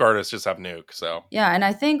 most Nuke artists just have Nuke. So yeah, and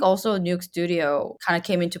I think also Nuke Studio kind of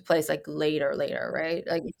came into place like later, right?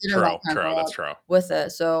 Like it didn't like true, kind of true. grow That's up true. with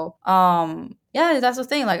it. So yeah, that's the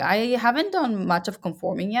thing. Like I haven't done much of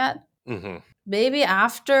conforming yet. Hmm. Maybe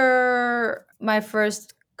after my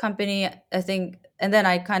first company, I think, and then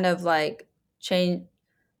I kind of like changed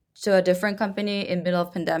to a different company in middle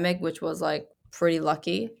of pandemic, which was like pretty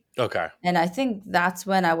lucky. Okay. And I think that's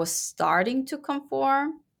when I was starting to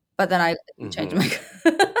conform, but then I changed Hmm.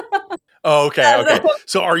 my Oh, okay, yeah, okay.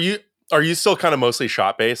 So are you still kind of mostly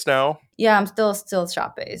shot based now? yeah, I'm still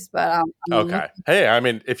shop based, but I'm Okay. Hey, I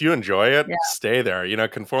mean, if you enjoy it, yeah, stay there.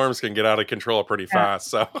 Conforms can get out of control pretty yeah. fast.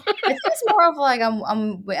 So I think it's more of like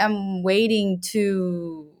I'm waiting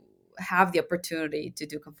to have the opportunity to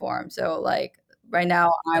do conform. So like right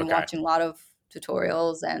now I'm okay. watching a lot of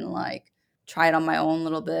tutorials and like try it on my own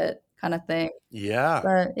little bit kind of thing. Yeah.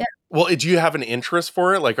 But yeah, Well, do you have an interest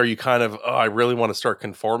for it? Like, are you kind of, oh, I really want to start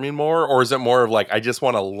conforming more? Or is it more of like, I just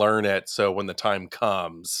want to learn it so when the time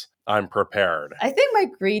comes, I'm prepared? I think my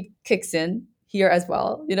greed kicks in here as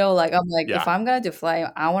well. Like I'm like if Yeah. I'm gonna do flame,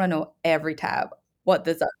 I want to know every tab. What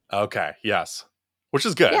does that? Okay. Yes. Which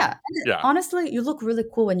is good. Yeah, and Yeah. honestly, you look really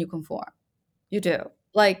cool when you conform. You do.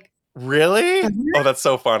 Like, Really? doesn't Oh, it? that's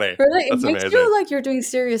so funny. Really, it That's makes amazing. you like you're doing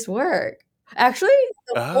serious work. Actually,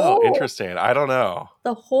 the Oh, whole interesting. I don't know.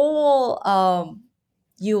 the whole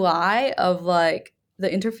UI of like the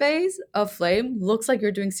interface of Flame looks like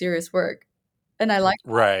you're doing serious work, and I like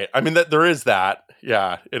Right. I mean, that there is that.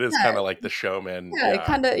 Yeah. It is kind that. of like the showman. Yeah, it Yeah.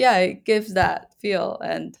 kind of yeah, it gives that feel,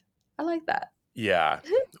 and I like that. Yeah.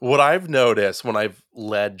 What I've noticed when I've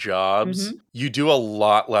led jobs, Hmm. you do a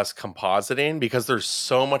lot less compositing because there's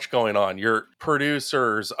so much going on. Your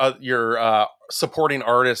producers, your supporting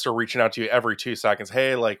artists are reaching out to you every 2 seconds.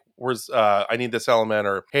 Hey, like, where's I need this element,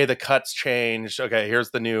 or hey, the cuts changed. Okay,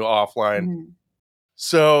 here's the new offline. Hmm.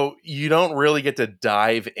 So you don't really get to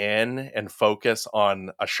dive in and focus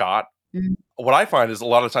on a shot. Hmm. What I find is a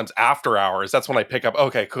lot of times after hours, that's when I pick up,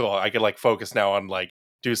 okay, cool. I can like focus now on like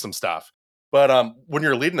do some stuff. But when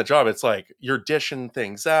you're leading the job, it's like you're dishing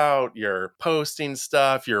things out, you're posting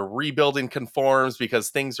stuff, you're rebuilding conforms because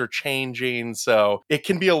things are changing. So it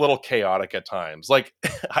can be a little chaotic at times. Like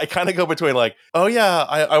I kind of go between like, oh yeah,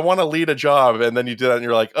 I want to lead a job. And then you do that and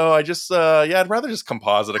you're like, oh, I just, yeah, I'd rather just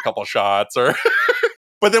composite a couple shots or,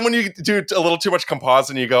 but then when you do a little too much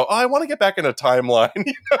composite, you go, oh, I want to get back in a timeline.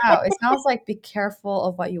 Wow, it sounds like be careful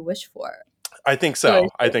of what you wish for. I think So so.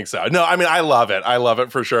 I think so. No, I mean, I love it. I love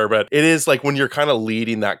it for sure. But it is like when you're kind of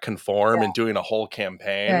leading that conform and doing a whole yeah,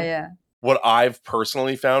 campaign, yeah. what I've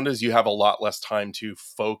personally found is you have a lot less time to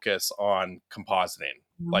focus on compositing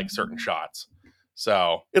like certain shots.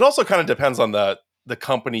 So it also kind of depends on the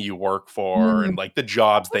company you work for Mhm. and like the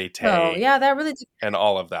jobs they So take yeah, that really and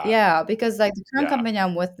all of that. yeah, because like the current Yeah. company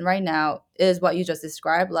I'm with right now is what you just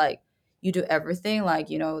described. Like you do everything, like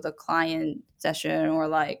the client session, or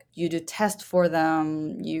like you do test for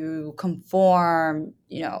them, you conform,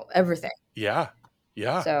 everything. Yeah.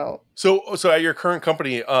 Yeah. So So at your current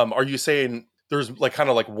company, are you saying there's like kind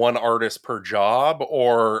of like one artist per job,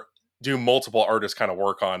 or do multiple artists kind of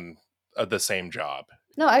work on the same job?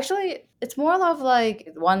 no, actually, it's more of like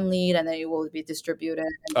one lead, and then it will be distributed,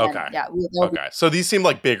 and then Okay. yeah, there'll be Okay. So these seem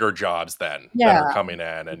like bigger jobs then that are yeah, coming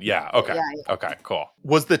in, and yeah. Okay. yeah, Okay. Cool.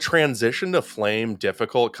 Was the transition to Flame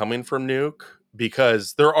difficult coming from Nuke?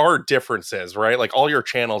 Because there are differences, right? Like all your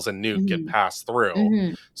channels in Nuke get hmm passed through,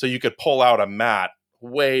 hmm so you could pull out a mat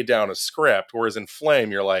way down a script, whereas in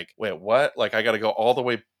Flame, you're like, wait, what? Like I got to go all the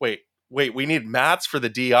way. Wait, we need mats for the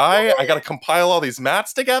DI. I got to compile all these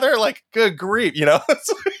mats together. Like, good grief,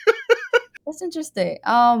 That's interesting.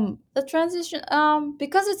 The transition,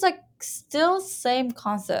 because it's like still same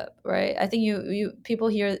concept, right? I think you people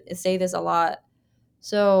here say this a lot.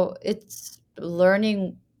 So it's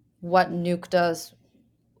learning what Nuke does,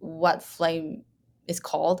 what Flame is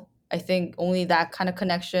called. I think only that kind of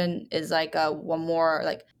connection is like one more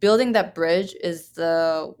like building that bridge is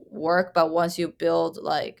the work, but once you build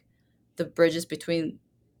like the bridges between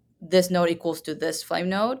this node equals to this Flame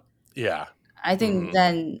node, Yeah. I think Mm-hmm.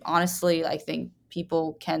 then honestly, I think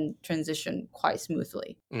people can transition quite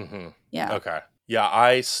smoothly. Mm-hmm. Yeah. Okay. Yeah,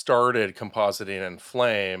 I started compositing in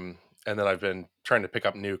Flame, and then I've been trying to pick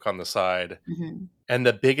up Nuke on the side. Hmm. And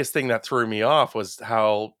the biggest thing that threw me off was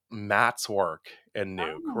how mats work in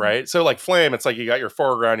Nuke, Oh. right? So like Flame, it's like you got your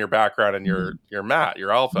foreground, your background, and Hmm. your mat,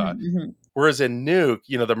 your alpha. Hmm. Whereas in Nuke,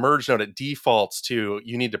 the merge node, it defaults to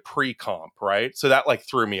you need to pre-comp, right? So that like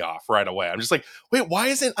threw me off right away. I'm just like, wait, why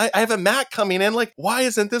isn't I have a Mac coming in? Like, why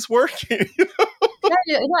isn't this working?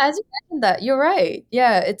 Yeah, as you mentioned that, you're right.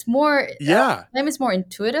 Yeah, it's more Yeah. Flame is more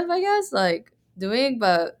intuitive, I guess, like doing,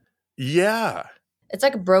 but Yeah. it's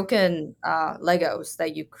like broken Legos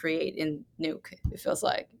that you create in Nuke. It feels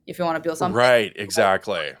like if you want to build something, Right. like,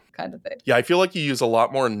 Exactly. kind of thing. Yeah, I feel like you use a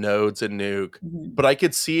lot more nodes in Nuke, Mhm. but I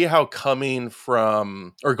could see how coming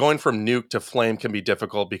from or going from Nuke to Flame can be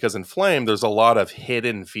difficult because in Flame there's a lot of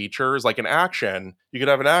hidden features. Like an action, you could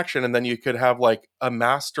have an action, and then you could have like a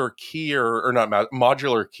master keyer or not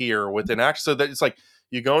modular keyer within action. So that it's like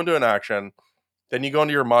you go into an action, then you go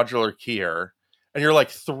into your modular keyer, and you're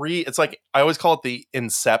like it's like I always call it the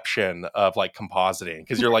inception of like compositing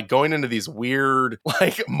because you're like going into these weird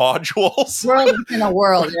like modules. World within a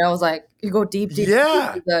world, it was like you go deep, deep, deep.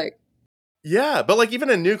 Yeah. It's like Yeah, but like even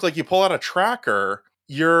in Nuke, like you pull out a tracker,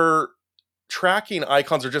 your tracking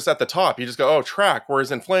icons are just at the top. You just go, oh, track.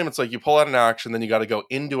 Whereas in Flame, it's like you pull out an action, then you got to go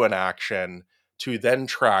into an action to then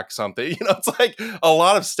track something. It's like a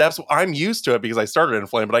lot of steps. I'm used to it because I started in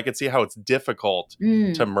Flame, but I could see how it's difficult to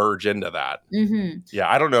mm, merge into that. hmm. Yeah,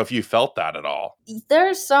 I don't know if you felt that at all.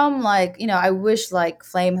 There's some like I wish like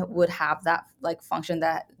Flame would have that like function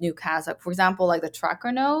that Nuke has. Like for example, like the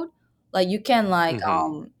tracker node, like you can like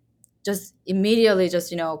Hmm. just immediately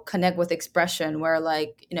just connect with expression where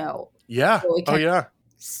like Yeah. so it Oh, can yeah.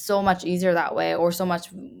 so much easier that way, or so much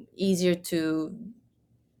easier to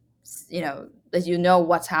that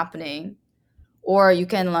what's happening, or you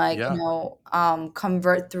can like Yeah.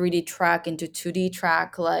 convert 3D track into 2D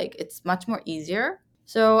track, like it's much more easier.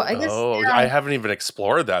 So I guess Oh, I haven't even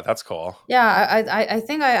explored that. That's cool. yeah, I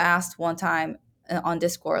think I asked one time on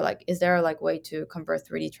Discord, like, is there like way to convert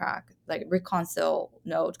 3D track, like reconcile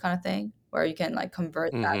node kind of thing, where you can like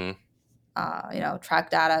convert that Hmm. track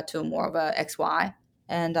data to more of a XY,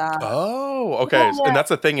 and Oh, okay. yeah, And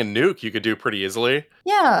that's a thing in Nuke you could do pretty easily.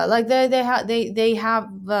 yeah, like they have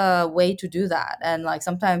a way to do that, and like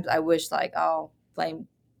sometimes I wish like Flame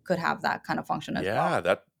could have that kind of function as well. Yeah,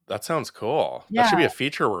 that sounds cool. That Yeah, should be a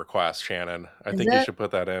feature request, Shannon. I is think you it? should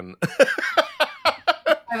put that in.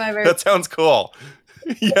 Am I very That sounds cool.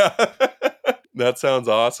 Yeah. That sounds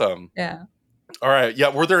awesome. yeah. All right. Yeah,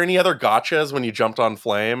 were there any other gotchas when you jumped on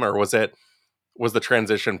Flame or was the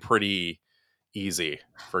transition pretty easy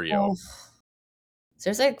for you? Oh. So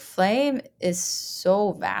it's like Flame is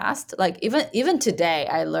so vast. Like even today,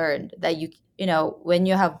 I learned that when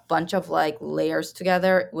you have bunch of like layers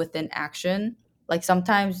together within action, like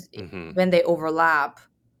sometimes Mhm. when they overlap,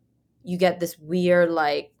 you get this weird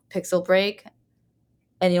like pixel break.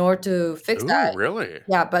 And in order to fix Ooh, that, really?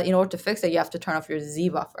 yeah, but in order to fix it, you have to turn off your Z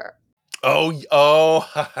buffer. Oh,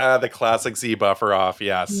 the classic Z buffer off.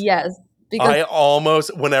 Yes. Yes, because I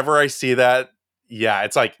almost whenever I see that, yeah,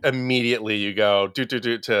 it's like immediately you go do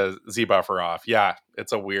to Z buffer off. Yeah,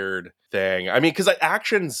 it's a weird thing. I mean, because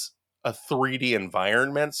action's a 3D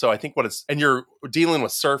environment, so I think what it's and you're dealing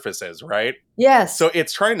with surfaces, right? yes, So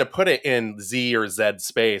it's trying to put it in Z or Z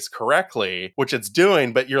space correctly, which it's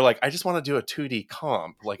doing, but you're like, I just want to do a 2D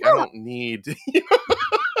comp. Like, I yeah, don't need.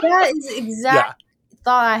 that is the exact Yeah,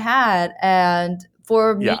 thought I had. And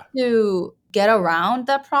for me yeah. to get around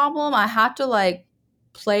that problem, I had to like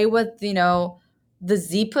play with, the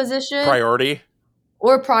Z position Priority.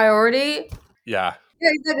 or priority. Yeah, Yeah,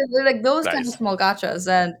 exactly. They're like those kind of nice. small gotchas.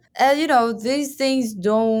 And these things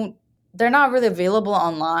they're not really available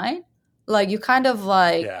online. Like you kind of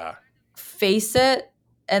like Yeah, face it,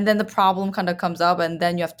 and then the problem kind of comes up, and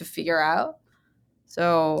then you have to figure out.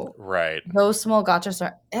 So right. those small gotchas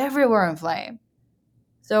are everywhere in Flame.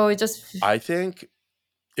 So it just I think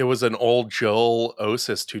it was an old Joel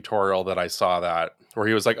Osis tutorial that I saw that where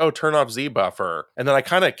he was like, "Oh, turn off Z buffer," and then I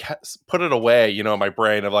kind of put it away, in my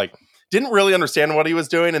brain of like didn't really understand what he was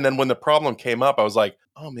doing, and then when the problem came up, I was like,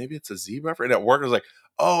 "Oh, maybe it's a Z buffer," and it worked. I was like,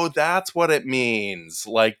 "Oh, that's what it means,"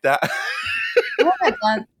 like that. oh my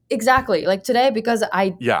god, exactly. Like today, because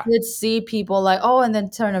I Yeah, did see people like, oh, and then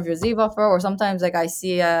turn off your Z buffer, or sometimes like I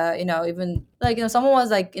see, even like someone was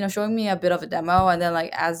like showing me a bit of a demo, and then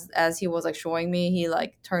like as he was like showing me, he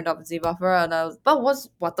like turned off Z buffer, and I was, but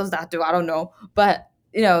what does that do? I don't know, but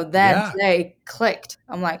then yeah, today clicked.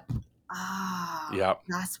 I'm like, yeah.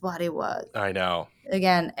 that's what it was. I know.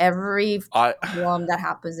 Again, every I problem that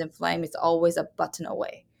happens in Flame is always a button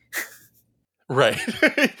away. right.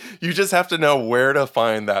 You just have to know where to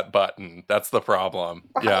find that button. That's the problem.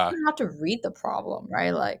 But Yeah, you have to read the problem,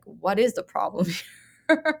 right? Like, what is the problem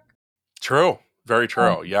here? true. Very Um,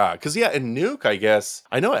 true. Yeah. Because, yeah, in Nuke, I guess,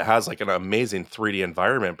 I know it has like an amazing 3D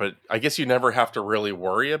environment, but I guess you never have to really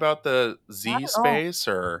worry about the not Z at all. space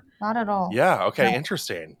or. Not at all. Yeah. Okay. No,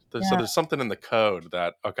 Interesting. So yeah. there's something in the code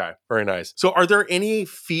that, okay. Very nice. So are there any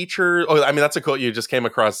features? Oh, I mean, that's a cool. You just came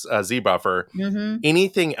across Z buffer. Mm-hmm.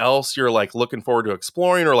 Anything else you're like looking forward to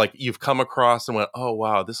exploring or like you've come across and went, oh,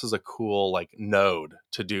 wow, this is a cool like node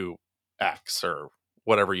to do X or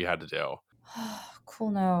whatever you had to do?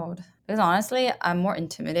 Cool node. Because honestly, I'm more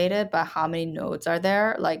intimidated by how many nodes are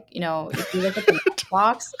there. Like, if you look at the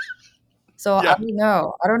box, so I Yeah. don't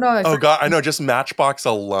know. I don't know if Oh, God. I know. Just Matchbox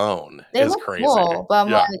alone they is look crazy. cool, but I'm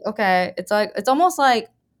Yeah. like, okay, it's almost like,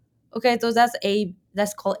 okay, so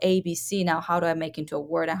that's called ABC. Now, how do I make into a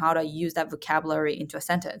word and how do I use that vocabulary into a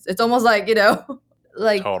sentence? It's almost like,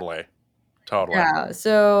 like, Totally. Totally. yeah.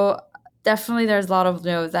 So definitely there's a lot of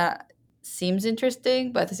nodes that seems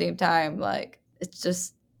interesting, but at the same time, like, it's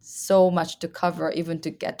just so much to cover even to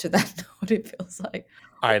get to that node, it feels like.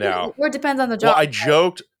 I know. Or it depends on the job. Well, I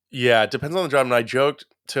joked. Yeah, it depends on the job. And I joked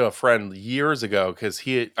to a friend years ago because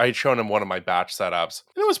I had shown him one of my batch setups.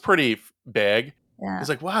 And it was pretty big. Yeah. He's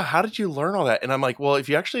like, wow, how did you learn all that? And I'm like, well, if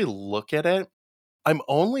you actually look at it, I'm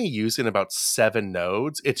only using about 7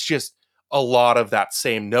 nodes. It's just a lot of that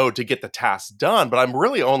same node to get the task done. But I'm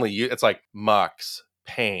really only, it's like Mux,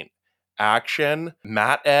 Paint, Action,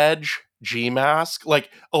 Matte Edge, Gmask. Like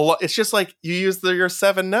a lot. It's just like you use your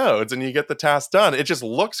 7 nodes and you get the task done. It just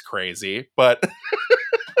looks crazy, but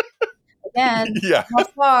Again, yeah, so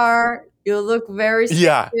far you look very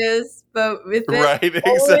yeah, serious, but within right, only the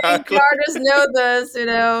exactly, artists know this,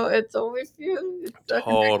 it's only few, it's a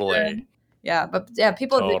totally, connection. Yeah, but yeah,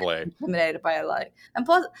 people do get totally, intimidated by it, like, and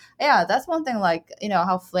plus, yeah, that's one thing, like,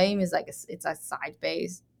 how Flame is like, it's a side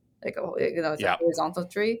base, like, it's a yeah, horizontal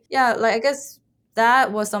tree. Yeah, like, I guess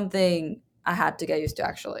that was something I had to get used to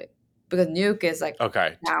actually, because Nuke is like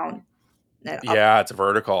okay, down and up. yeah, it's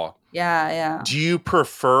vertical. Yeah, yeah. Do you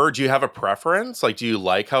have a preference? Like, do you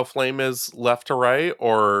like how Flame is left to right,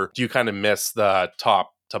 or do you kind of miss the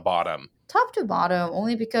top to bottom? Top to bottom,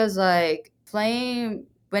 only because like Flame,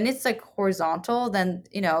 when it's like horizontal, then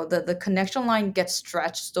the connection line gets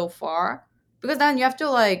stretched so far, because then you have to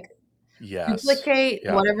like Yes. duplicate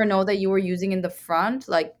Yeah. whatever node that you were using in the front,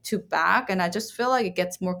 like to back, and I just feel like it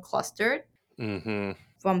gets more clustered. Mm-hmm.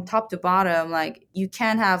 From top to bottom, like, you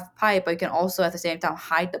can have pipe, but you can also at the same time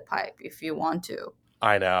hide the pipe if you want to.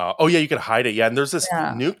 I know. Oh, yeah, you can hide it. Yeah, and there's this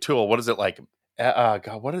Yeah. nuke tool. What is it like?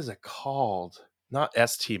 God, what is it called? Not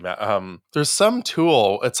ST. There's some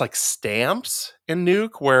tool. It's like stamps in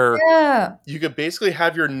Nuke where Yeah. you could basically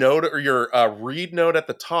have your node or your read node at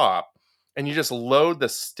the top, and you just load the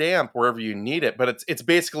stamp wherever you need it. But it's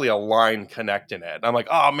basically a line connecting it. And I'm like,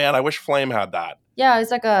 oh man, I wish Flame had that. Yeah,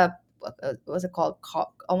 it's like what's it called?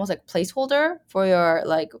 Almost like placeholder for your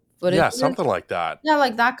like Yeah, footages. something like that. Yeah,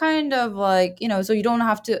 like that kind of like, so you don't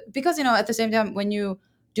have to, because at the same time when you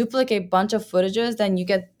duplicate bunch of footages, then you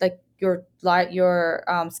get like your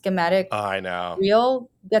schematic I know. reel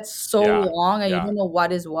gets so Yeah, long and you yeah. don't know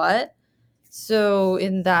what is what. So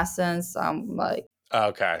in that sense, I'm like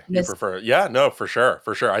Okay, you miss. prefer, yeah, no, for sure,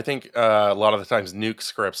 for sure. I think a lot of the times Nuke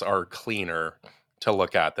scripts are cleaner to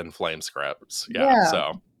look at than Flame scripts. Yeah, Yeah,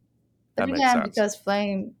 so but that makes again, sense. because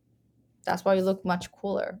Flame, that's why you look much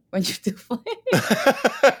cooler when you do Flame.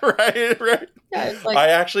 Right, right. Yeah, it's like, I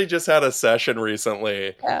actually just had a session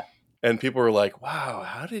recently yeah, and people were like, wow,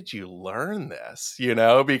 how did you learn this?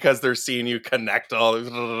 Because they're seeing you connect all these,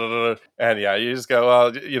 and yeah, you just go,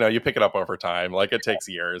 well, you pick it up over time. Like it takes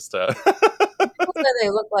years to people say they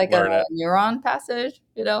look like a learn it. neuron passage.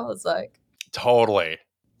 It's Totally.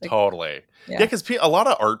 like, Totally. Yeah, yeah. because a lot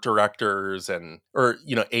of art directors or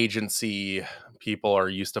agency people are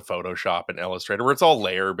used to Photoshop and Illustrator, where it's all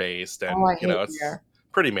layer based, Oh, and I hate it's hair.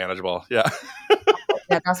 pretty manageable. Yeah.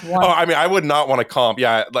 Yeah, that's Oh, one. I mean, I would not want to comp.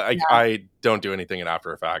 Yeah, like Yeah, I don't do anything in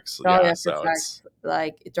After Effects. but all Yeah, your After so Effects,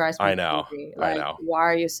 like, it drives me I know, crazy. I Like, know. why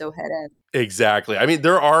are you so hidden? Exactly. I mean,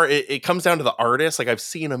 it comes down to the artist. Like I've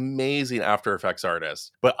seen amazing After Effects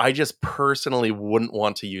artists, but I just personally wouldn't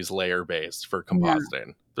want to use layer based for Yeah,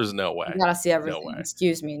 compositing. There's no you way. gotta see No everything. way.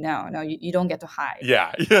 Excuse me, no, no, you don't get to hide.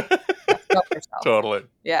 Yeah. Yeah. Yeah, show yourself. Totally.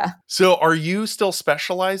 Yeah. So are you still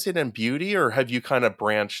specializing in beauty or have you kind of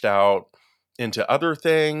branched out into other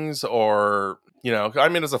things or, I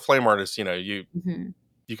mean, as a flame artist, Hmm.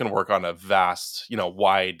 you can work on a vast,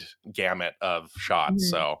 wide gamut of shots. Hmm.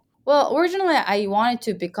 So, Well, originally I wanted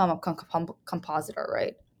to become a compositor,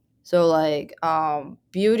 right? So like,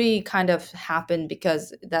 beauty kind of happened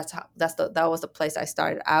because that was the place I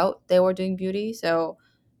started out. They were doing beauty, so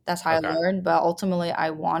that's how I okay. learned. But ultimately,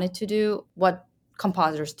 I wanted to do what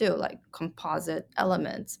compositors do, like composite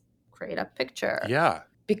elements, create a picture. Yeah.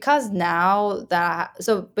 Because now that,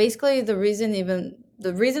 so basically the reason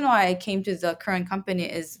why I came to the current company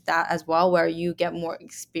is that as well, where you get more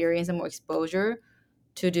experience and more exposure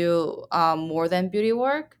to do more than beauty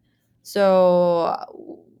work. So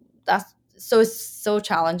that's so it's so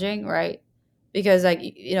challenging, right? Because like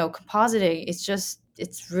compositing,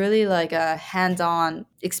 it's really like a hands-on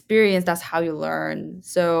experience. That's how you learn.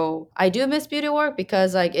 So I do miss beauty work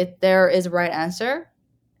because like there is a right answer,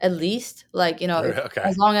 at least like Okay.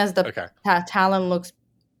 as long as the Okay. talent looks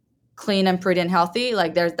clean and pretty and healthy,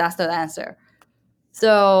 like that's the answer.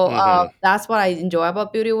 So Mm-hmm. that's what I enjoy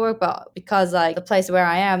about beauty work. But because like the place where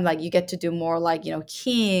I am, like you get to do more like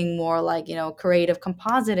keying, more like creative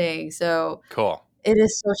compositing. So Cool. it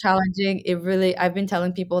is so challenging. It really, I've been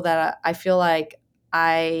telling people that I feel like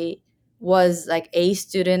I was like a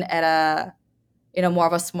student at a more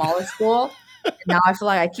of a smaller school. And now I feel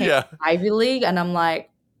like I came Yeah. to Ivy League, and I'm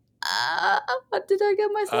like, what did I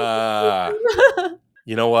get myself Uh into?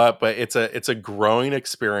 You know what? But it's a growing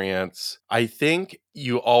experience. I think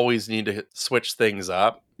you always need to switch things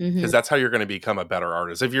up Hmm. because that's how you're going to become a better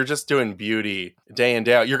artist. If you're just doing beauty day in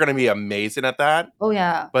day out, you're going to be amazing at that. Oh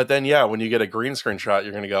yeah, But then yeah, when you get a green screen shot,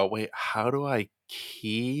 you're going to go, "Wait, how do I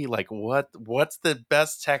key? Like what's the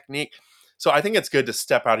best technique?" So I think it's good to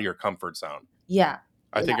step out of your comfort zone. yeah,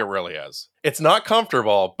 I yeah. think it really is. It's not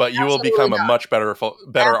comfortable, but you will Absolutely become a not. much better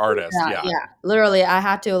Absolutely artist. not. Yeah. Yeah, literally, I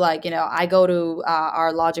had to like I go to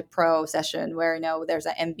our Logic Pro session where there's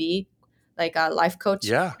an MB, like a life coach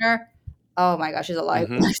Yeah. trainer. Oh my gosh, she's a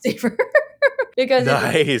Mhm. lifesaver because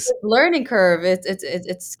Nice. it's learning curve.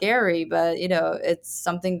 It's scary, but it's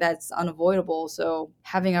something that's unavoidable. So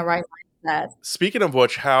having a right mindset. Speaking of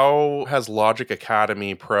which, how has Logic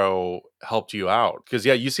Academy Pro helped you out? Because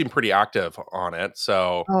yeah, you seem pretty active on it.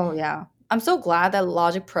 So Oh yeah. I'm so glad that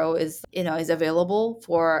Logic Pro is available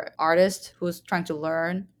for artists who's trying to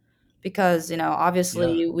learn, because yeah.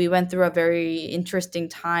 obviously we went through a very interesting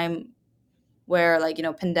time where like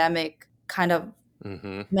pandemic kind of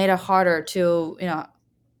Hmm. made it harder to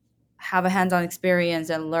have a hands-on experience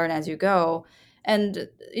and learn as you go. And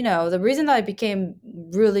the reason that I became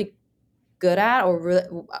really good at, or really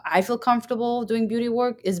I feel comfortable doing beauty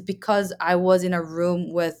work, is because I was in a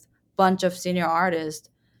room with bunch of senior artists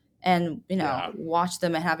and Yeah, watch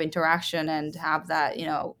them and have interaction and have that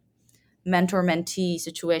mentor mentee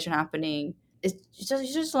situation happening. It's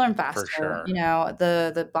you just learn for faster, sure.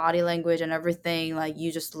 the body language and everything, like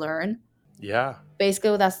you just learn. Yeah.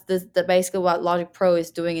 Basically that's the basically what Logic Pro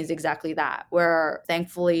is doing is exactly that, where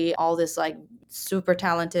thankfully all this like super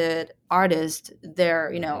talented artists,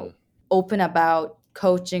 they're Hmm. open about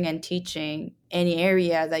coaching and teaching any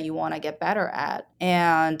area that you want to get better at.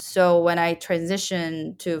 And so when I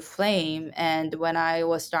transitioned to Flame, and when I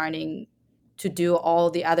was starting to do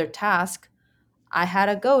all the other tasks, I had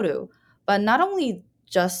a go to. But not only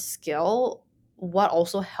just skill, what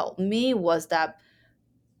also helped me was that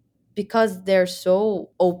because they're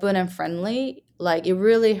so open and friendly, like it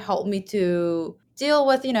really helped me to deal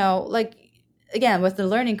with, like again with the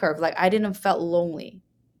learning curve. Like I didn't felt lonely,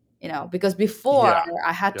 because before Yeah.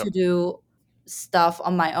 I had to Yep. do stuff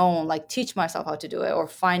on my own, like teach myself how to do it or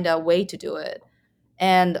find a way to do it.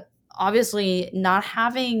 And obviously, not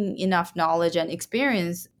having enough knowledge and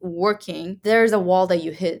experience working, there's a wall that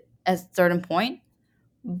you hit at a certain point.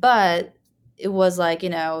 But it was like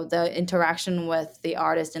the interaction with the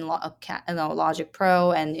artist in Logic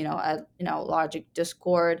Pro, and Logic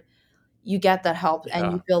Discord, you get that help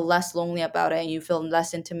and you Yeah, feel less lonely about it, and you feel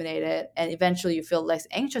less intimidated, and eventually you feel less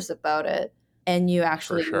anxious about it, and you for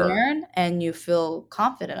actually sure. learn and you feel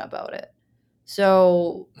confident about it.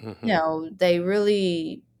 So Hmm. they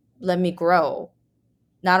really let me grow,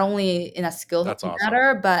 not only in a skill That's awesome.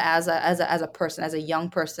 matter, but as a person, as a young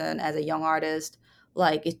person, as a young artist.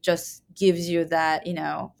 Like it just gives you that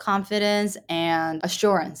confidence and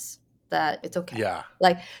assurance that it's okay. Yeah.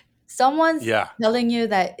 Like someone's Yeah, telling you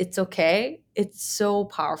that it's okay. It's so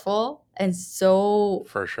powerful and so,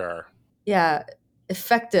 for sure. yeah,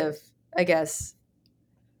 effective, I guess.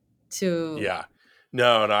 To Yeah.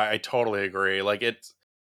 No, and I totally agree. Like it's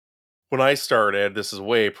when I started, this is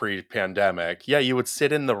way pre-pandemic. Yeah, you would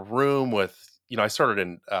sit in the room with, I started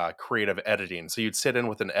in creative editing, so you'd sit in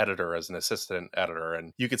with an editor as an assistant editor,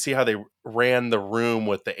 and you could see how they ran the room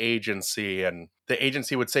with the agency, and the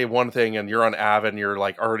agency would say one thing, and you're on Avid, and you're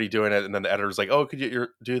like already doing it, and then the editor's like, "Oh, could you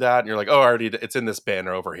do that?" And you're like, "Oh, I already, it's in this bin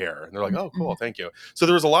over here," and they're like, "Oh, cool, Mhm. thank you." So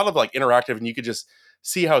there was a lot of like interactive, and you could just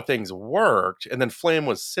see how things worked, and then Flame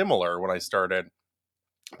was similar when I started,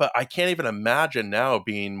 but I can't even imagine now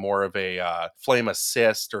being more of a flame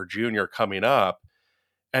assist or junior coming up.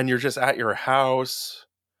 and you're just at your house,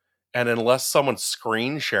 and unless someone's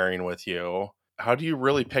screen sharing with you, how do you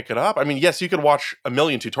really pick it up? I mean, yes, you could watch a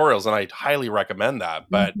million tutorials, and I highly recommend that,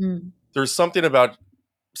 but Mhm. there's something about,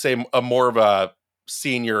 say, a more of a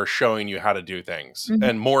senior showing you how to do things Mhm.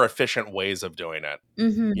 and more efficient ways of doing it,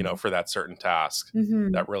 Mhm. for that certain task.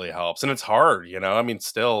 Mhm. That really helps. And it's hard, I mean,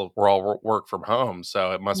 still, we're all work from home,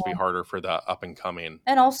 so it must be Yeah. harder for the up and coming.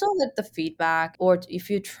 And also, like, the feedback, or if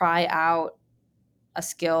you try out a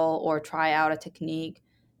skill or try out a technique,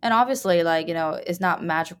 and obviously, like, it's not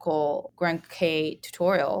magical Grand K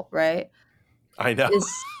tutorial, right? I know. It's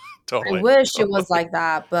I Totally. wish it was Totally. like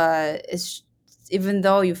that, but it's even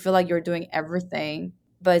though you feel like you're doing everything,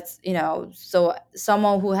 but, so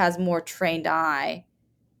someone who has more trained eye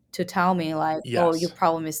to tell me, like, "Oh, your Yes.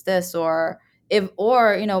 problem is this," but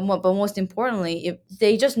most importantly, if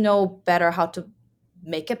they just know better how to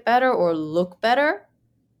make it better or look better,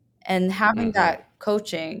 and having Hmm. that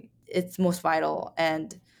coaching, it's most vital,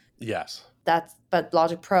 and Yes. but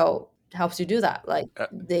Logic Pro helps you do that. Like, Uh,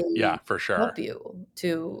 yeah, they for sure. help you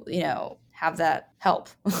to, have that help.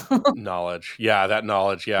 Knowledge. Yeah, that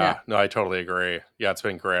knowledge. Yeah. Yeah. No, I totally agree. Yeah, it's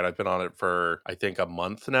been great. I've been on it for, I think, a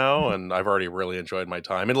month now, Mhm. and I've already really enjoyed my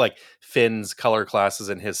time. And like Finn's color classes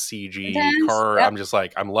and his CG Intense. car, Yep. I'm just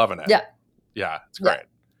like, I'm loving it. Yeah. Yeah, it's Yeah. great.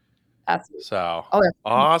 Absolutely. So Oh, yeah.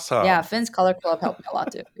 Yeah, awesome. Finn's Color Club helped me a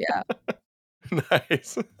lot too. Yeah.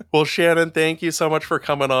 Nice. Well, Shannon, thank you so much for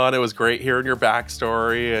coming on. It was great hearing your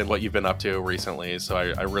backstory and what you've been up to recently. So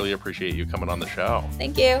I really appreciate you coming on the show.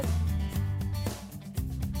 Thank you.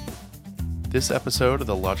 This episode of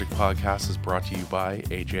the Logic Podcast is brought to you by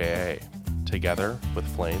AJA, together with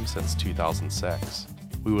Flame since 2006.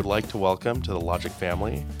 We would like to welcome to the Logic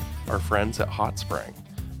family our friends at HotSpring.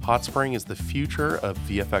 HotSpring is the future of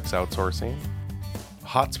VFX outsourcing.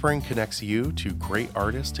 HotSpring connects you to great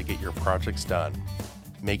artists to get your projects done,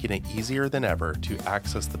 making it easier than ever to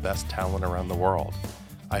access the best talent around the world.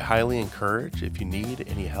 I highly encourage, if you need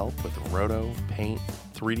any help with roto, paint,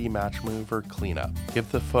 3D match move, or cleanup, give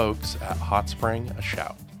the folks at HotSpring a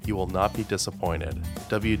shout. You will not be disappointed.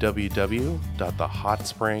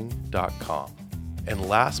 www.thehotspring.com. And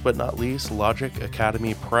last but not least, Logic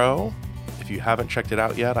Academy Pro. If you haven't checked it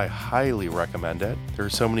out yet, I highly recommend it. There are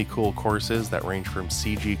so many cool courses that range from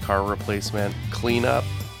CG car replacement, cleanup,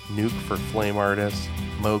 Nuke for flame artists,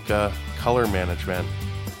 Mocha, color management,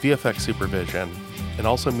 VFX supervision, and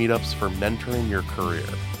also meetups for mentoring your career.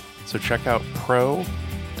 So check out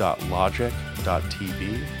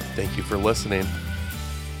pro.logic.tv. Thank you for listening.